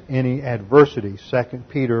face any adversity. 2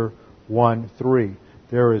 Peter 1:3.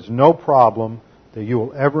 There is no problem that you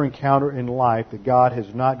will ever encounter in life that God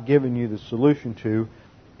has not given you the solution to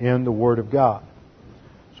in the Word of God.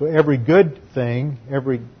 So every good thing,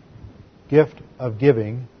 every gift of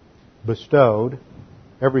giving bestowed,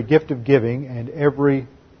 every gift of giving, and every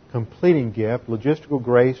completing gift, logistical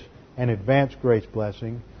grace and advanced grace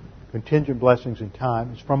blessing, contingent blessings in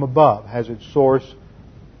time, is from above, has its source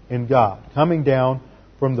in God, coming down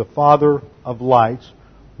from the Father of lights,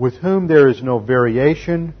 with whom there is no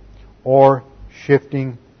variation or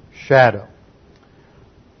shifting shadow.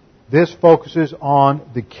 This focuses on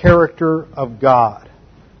the character of God,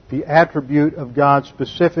 the attribute of God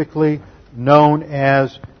specifically known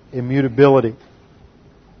as immutability.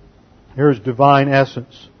 Here's divine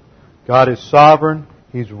essence. God is sovereign,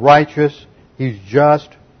 He's righteous, He's just,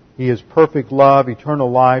 He is perfect love,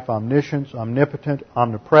 eternal life, omniscience, omnipotent,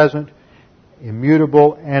 omnipresent,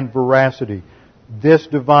 immutable, and veracity. This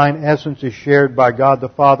divine essence is shared by God the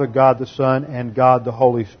Father, God the Son, and God the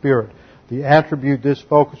Holy Spirit. The attribute this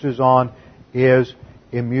focuses on is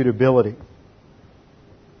immutability,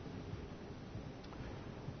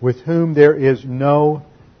 with whom there is no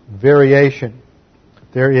variation.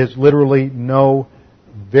 There is literally no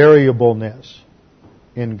variableness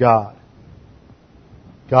in God.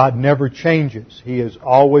 God never changes. He is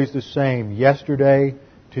always the same, yesterday,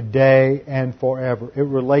 today, and forever. It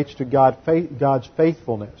relates to God's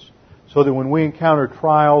faithfulness, so that when we encounter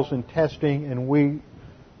trials and testing and we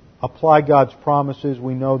apply God's promises,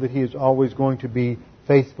 we know that He is always going to be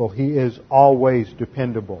faithful. He is always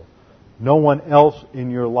dependable. No one else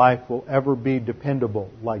in your life will ever be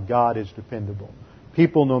dependable like God is dependable.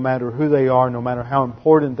 People, no matter who they are, no matter how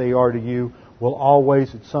important they are to you, will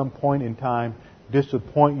always at some point in time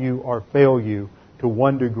disappoint you or fail you to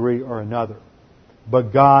one degree or another.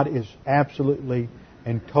 But God is absolutely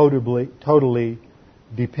and totally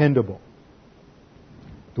dependable.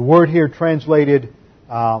 The word here translated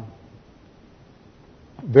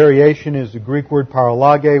variation is the Greek word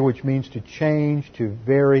paralage, which means to change, to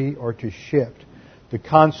vary, or to shift. The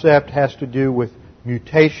concept has to do with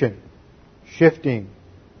mutation, shifting,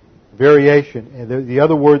 variation. And the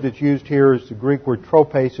other word that's used here is the Greek word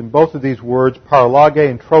tropes, and both of these words, paralage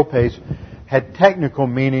and tropes, had technical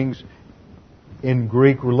meanings in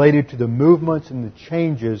Greek related to the movements and the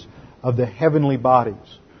changes of the heavenly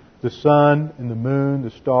bodies. The sun and the moon,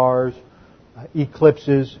 the stars,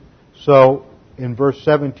 eclipses. So in verse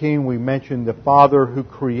 17 we mentioned the Father who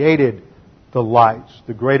created the lights,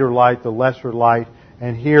 the greater light, the lesser light.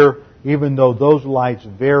 And here, even though those lights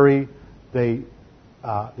vary, there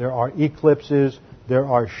are eclipses, there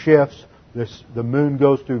are shifts. The moon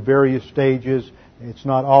goes through various stages. It's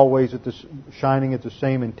not always shining at the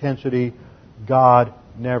same intensity. God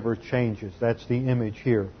never changes. That's the image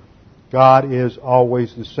here. God is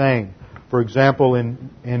always the same. For example,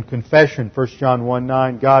 in confession, 1 John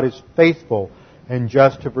 1:9, God is faithful and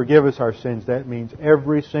just to forgive us our sins. That means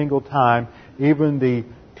every single time, even the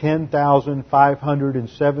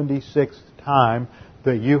 10,576th time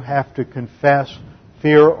that you have to confess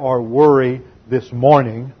fear or worry this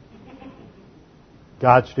morning,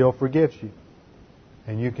 God still forgives you.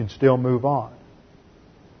 And you can still move on.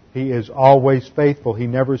 He is always faithful. He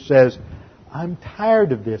never says, I'm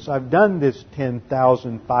tired of this. I've done this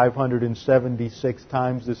 10,576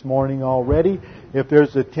 times this morning already. If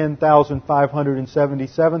there's a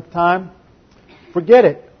 10,577th time, forget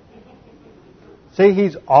it. See,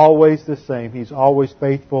 He's always the same. He's always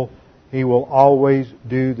faithful. He will always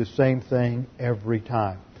do the same thing every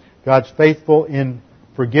time. God's faithful in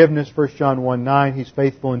forgiveness, 1 John 1:9. He's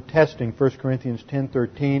faithful in testing, 1 Corinthians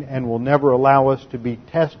 10:13, and will never allow us to be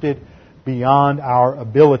tested beyond our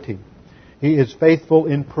ability. He is faithful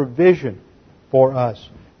in provision for us.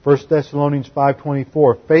 1 Thessalonians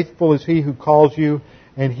 5:24. Faithful is He who calls you,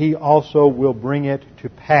 and He also will bring it to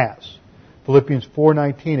pass. Philippians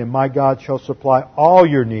 4:19. And my God shall supply all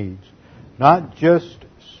your needs, not just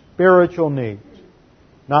spiritual needs,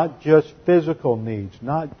 not just physical needs,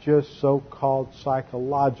 not just so-called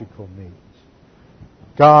psychological needs.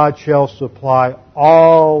 God shall supply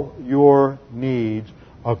all your needs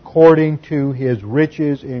according to His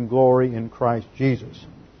riches in glory in Christ Jesus.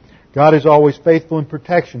 God is always faithful in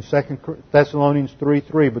protection, 2 Thessalonians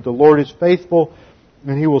 3:3. But the Lord is faithful,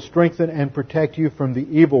 and He will strengthen and protect you from the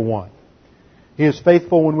evil one. He is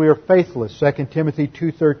faithful when we are faithless, 2 Timothy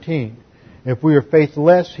 2:13. If we are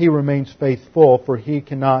faithless, He remains faithful, for He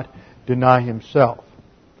cannot deny Himself.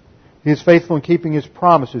 He is faithful in keeping His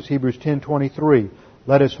promises, Hebrews 10:23.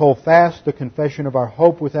 Let us hold fast the confession of our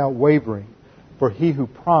hope without wavering, for He who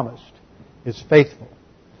promised is faithful.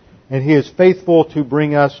 And He is faithful to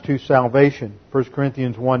bring us to salvation, 1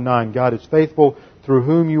 Corinthians 1:9. God is faithful, through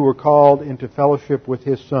whom you were called into fellowship with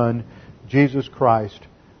His Son, Jesus Christ,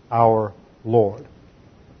 our Lord.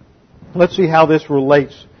 Let's see how this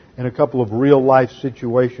relates in a couple of real-life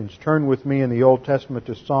situations. Turn with me in the Old Testament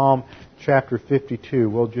to Psalm chapter 52.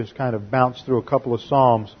 We'll just kind of bounce through a couple of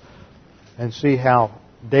Psalms and see how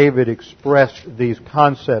David expressed these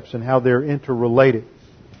concepts and how they're interrelated.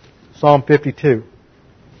 Psalm 52.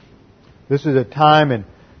 This is a time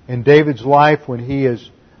in David's life when he is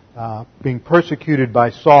being persecuted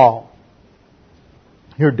by Saul.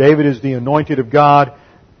 Here David is the anointed of God,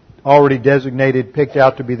 already designated, picked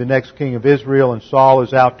out to be the next king of Israel, and Saul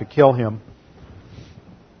is out to kill him.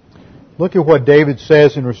 Look at what David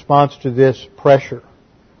says in response to this pressure.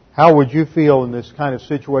 How would you feel in this kind of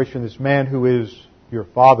situation, this man who is your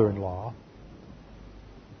father-in-law,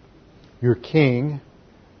 your king,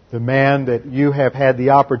 the man that you have had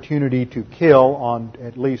the opportunity to kill on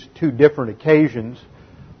at least 2 different occasions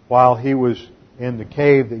while he was in the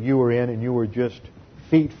cave that you were in, and you were just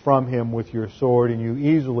feet from him with your sword, and you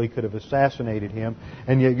easily could have assassinated him,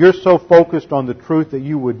 and yet you're so focused on the truth that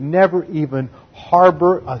you would never even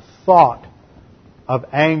harbor a thought of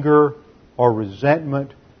anger or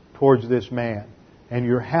resentment towards this man. And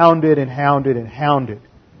you're hounded and hounded and hounded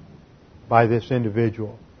by this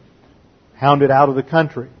individual. Hounded out of the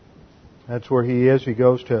country. That's where he is. He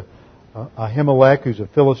goes to Ahimelech, who's a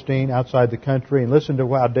Philistine, outside the country. And listen to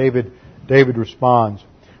how David responds.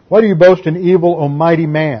 Why do you boast in evil, O mighty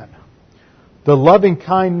man? The loving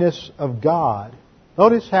kindness of God.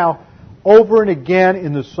 Notice how over and again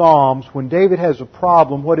in the Psalms, when David has a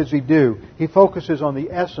problem, what does he do? He focuses on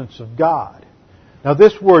the essence of God. Now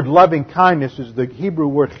this word loving kindness is the Hebrew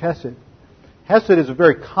word chesed. Chesed is a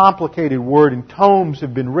very complicated word, and tomes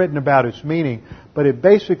have been written about its meaning, but it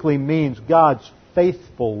basically means God's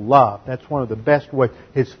faithful love. That's one of the best ways.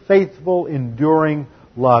 His faithful, enduring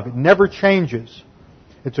love. It never changes.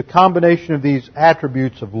 It's a combination of these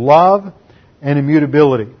attributes of love and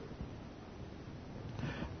immutability.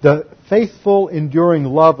 The faithful, enduring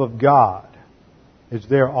love of God is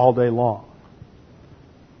there all day long.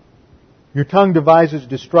 Your tongue devises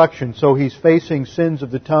destruction, so he's facing sins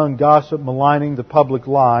of the tongue, gossip, maligning, the public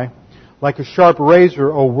lie. Like a sharp razor,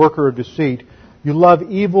 O worker of deceit, you love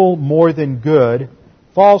evil more than good,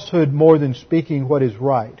 falsehood more than speaking what is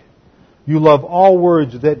right. You love all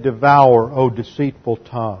words that devour, O deceitful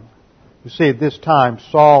tongue. You see, at this time,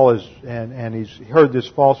 Saul and he's heard this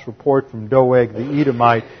false report from Doeg the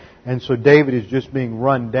Edomite, and so David is just being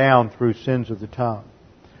run down through sins of the tongue.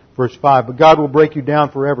 Verse 5, but God will break you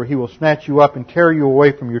down forever. He will snatch you up and tear you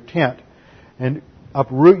away from your tent and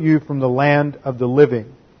uproot you from the land of the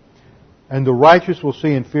living. And the righteous will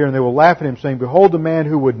see and fear, and they will laugh at him, saying, behold the man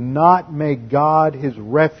who would not make God his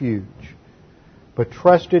refuge, but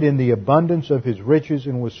trusted in the abundance of his riches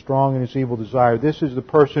and was strong in his evil desire. This is the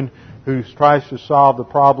person who tries to solve the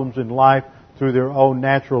problems in life through their own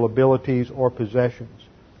natural abilities or possessions.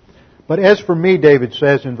 But as for me, David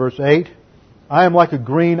says in verse 8, I am like a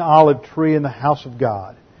green olive tree in the house of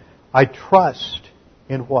God. I trust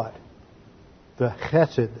in what? The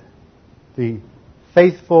chesed, the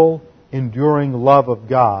faithful, enduring love of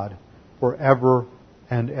God forever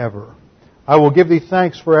and ever. I will give thee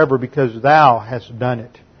thanks forever because thou hast done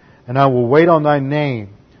it. And I will wait on thy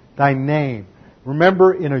name. Thy name.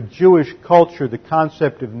 Remember, in a Jewish culture, the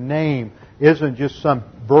concept of name isn't just some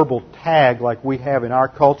verbal tag like we have in our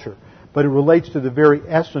culture, but it relates to the very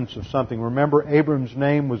essence of something. Remember, Abram's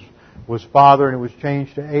name was father, and it was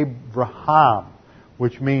changed to Abraham,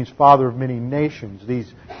 which means father of many nations.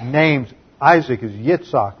 These names, Isaac is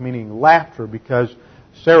Yitzhak, meaning laughter, because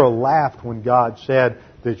Sarah laughed when God said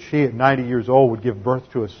that she at 90 years old would give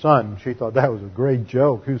birth to a son. She thought that was a great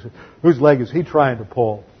joke. Whose leg is he trying to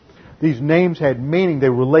pull? These names had meaning. They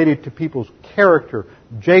related to people's character.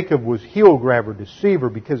 Jacob was heel grabber, deceiver,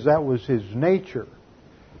 because that was his nature.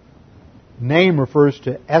 Name refers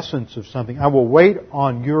to essence of something. I will wait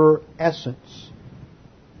on your essence.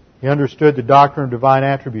 He understood the doctrine of divine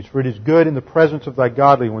attributes. For it is good in the presence of thy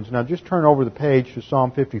godly ones. Now just turn over the page to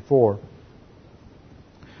Psalm 54.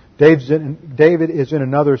 David is in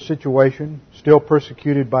another situation, still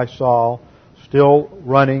persecuted by Saul, still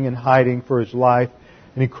running and hiding for his life.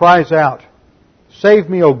 And he cries out, save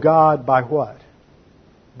me, O God, by what?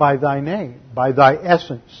 By thy name, by thy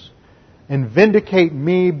essence. And vindicate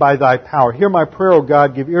me by thy power. Hear my prayer, O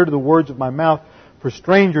God, give ear to the words of my mouth, for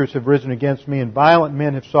strangers have risen against me, and violent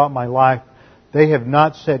men have sought my life. They have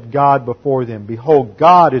not set God before them. Behold,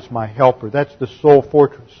 God is my helper. That's the soul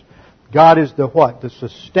fortress. God is the what? The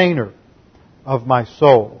sustainer of my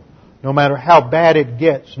soul. No matter how bad it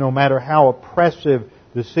gets, no matter how oppressive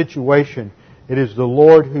the situation, it is the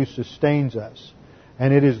Lord who sustains us.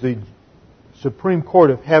 And it is the Supreme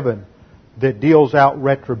Court of Heaven that deals out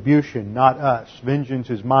retribution, not us. Vengeance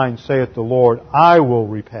is mine, saith the Lord, I will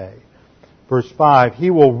repay. Verse 5, He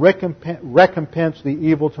will recompense the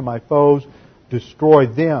evil to my foes, destroy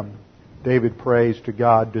them. David prays to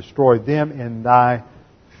God, destroy them in thy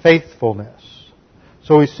faithfulness.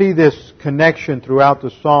 So we see this connection throughout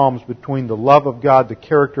the Psalms between the love of God, the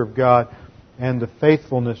character of God, and the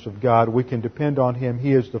faithfulness of God. We can depend on Him.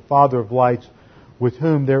 He is the Father of lights, with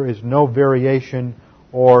whom there is no variation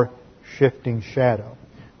or shifting shadow.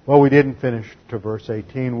 Well, we didn't finish to verse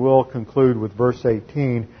 18. We'll conclude with verse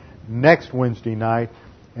 18 next Wednesday night,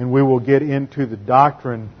 and we will get into the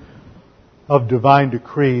doctrine of divine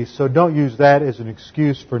decrees. So don't use that as an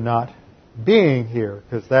excuse for not being here,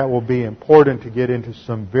 because that will be important to get into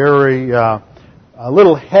some very, a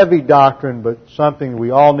little heavy doctrine, but something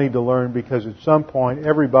we all need to learn, because at some point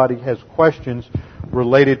everybody has questions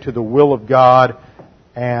related to the will of God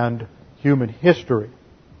and human history.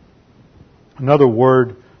 Another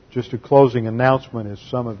word, just a closing announcement, as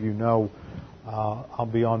some of you know, I'll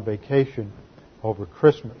be on vacation over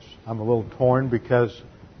Christmas. I'm a little torn because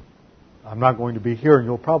I'm not going to be here, and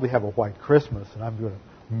you'll probably have a white Christmas, and I'm going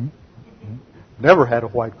to never had a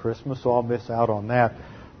white Christmas, so I'll miss out on that.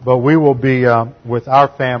 But we will be with our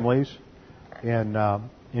families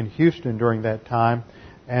in Houston during that time,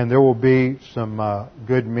 and there will be some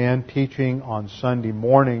good men teaching on Sunday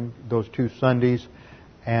morning, those 2 Sundays,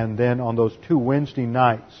 and then on those 2 Wednesday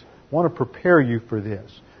nights. I want to prepare you for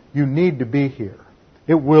this. You need to be here.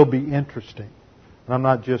 It will be interesting. And I'm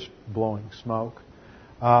not just blowing smoke.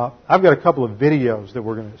 I've got a couple of videos that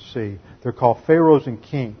we're going to see. They're called Pharaohs and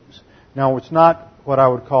Kings. Now, it's not what I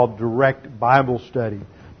would call direct Bible study,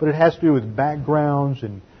 but it has to do with backgrounds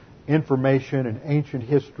and information and ancient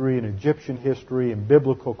history and Egyptian history and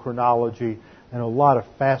biblical chronology and a lot of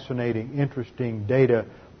fascinating, interesting data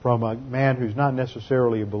from a man who's not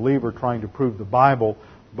necessarily a believer trying to prove the Bible,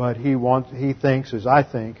 but he thinks, as I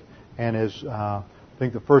think, and as I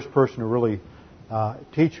think the first person to really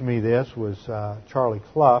teach me this was Charlie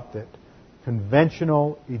Clough, that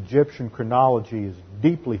conventional Egyptian chronology is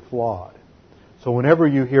deeply flawed. So whenever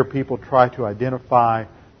you hear people try to identify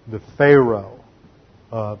the Pharaoh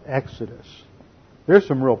of Exodus, there's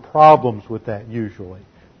some real problems with that usually.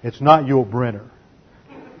 It's not Yul Brynner.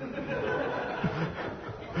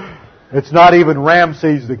 It's not even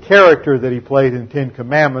Ramses, the character that he played in Ten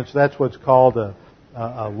Commandments. That's what's called a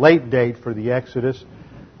late date for the Exodus.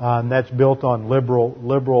 And that's built on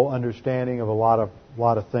liberal understanding of a lot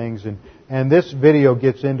of things. And this video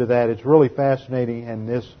gets into that. It's really fascinating. And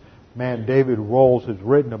this man, David Rolls, has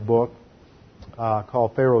written a book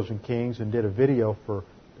called Pharaohs and Kings and did a video for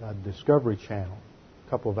Discovery Channel, a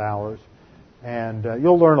couple of hours. And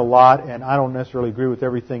you'll learn a lot. And I don't necessarily agree with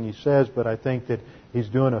everything he says, but I think that he's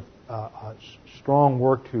doing a strong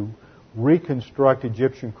work to reconstruct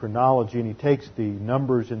Egyptian chronology. And he takes the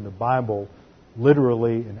numbers in the Bible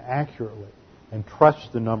literally and accurately and trusts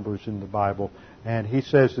the numbers in the Bible. And he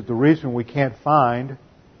says that the reason we can't find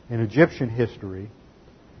in Egyptian history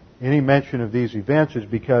any mention of these events is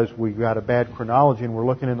because we've got a bad chronology and we're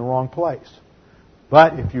looking in the wrong place.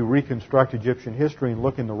 But if you reconstruct Egyptian history and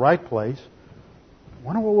look in the right place, I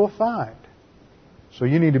wonder what we'll find. So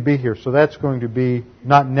you need to be here. So that's going to be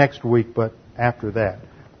not next week, but after that.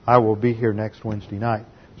 I will be here next Wednesday night.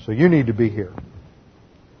 So you need to be here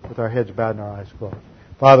with our heads bowed and our eyes closed.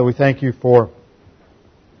 Father, we thank you for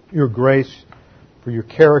your grace, for your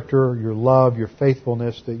character, your love, your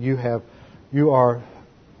faithfulness, that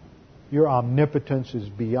your omnipotence is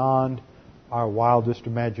beyond our wildest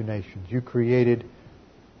imaginations. You created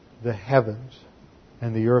the heavens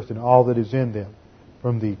and the earth and all that is in them,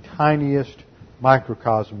 from the tiniest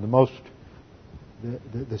microcosm,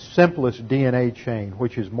 the simplest DNA chain,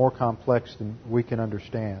 which is more complex than we can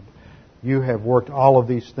understand. You have worked all of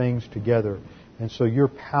these things together, and so your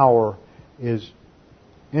power is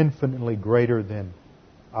infinitely greater than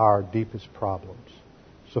our deepest problems.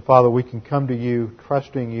 So, Father, we can come to you,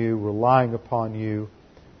 trusting you, relying upon you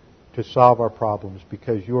to solve our problems,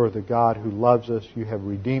 because you are the God who loves us. You have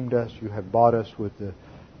redeemed us. You have bought us with the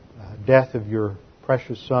death of your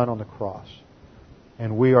precious Son on the cross.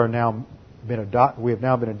 And we have now been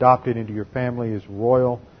adopted into your family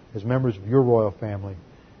as members of your royal family.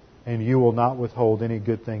 And you will not withhold any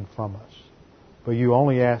good thing from us. But you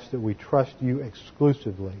only ask that we trust you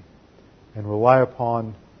exclusively and rely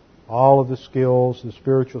upon all of the skills, the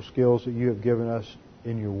spiritual skills that you have given us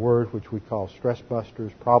in your word, which we call stress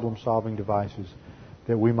busters, problem-solving devices,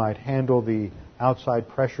 that we might handle the outside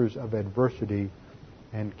pressures of adversity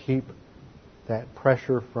and keep that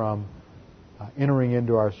pressure from entering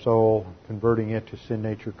into our soul, converting it to sin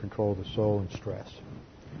nature, control of the soul, and stress.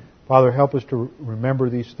 Father, help us to remember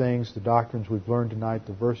these things, the doctrines we've learned tonight,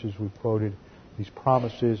 the verses we've quoted, these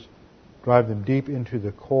promises. Drive them deep into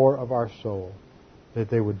the core of our soul, that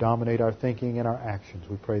they would dominate our thinking and our actions.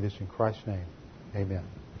 We pray this in Christ's name. Amen.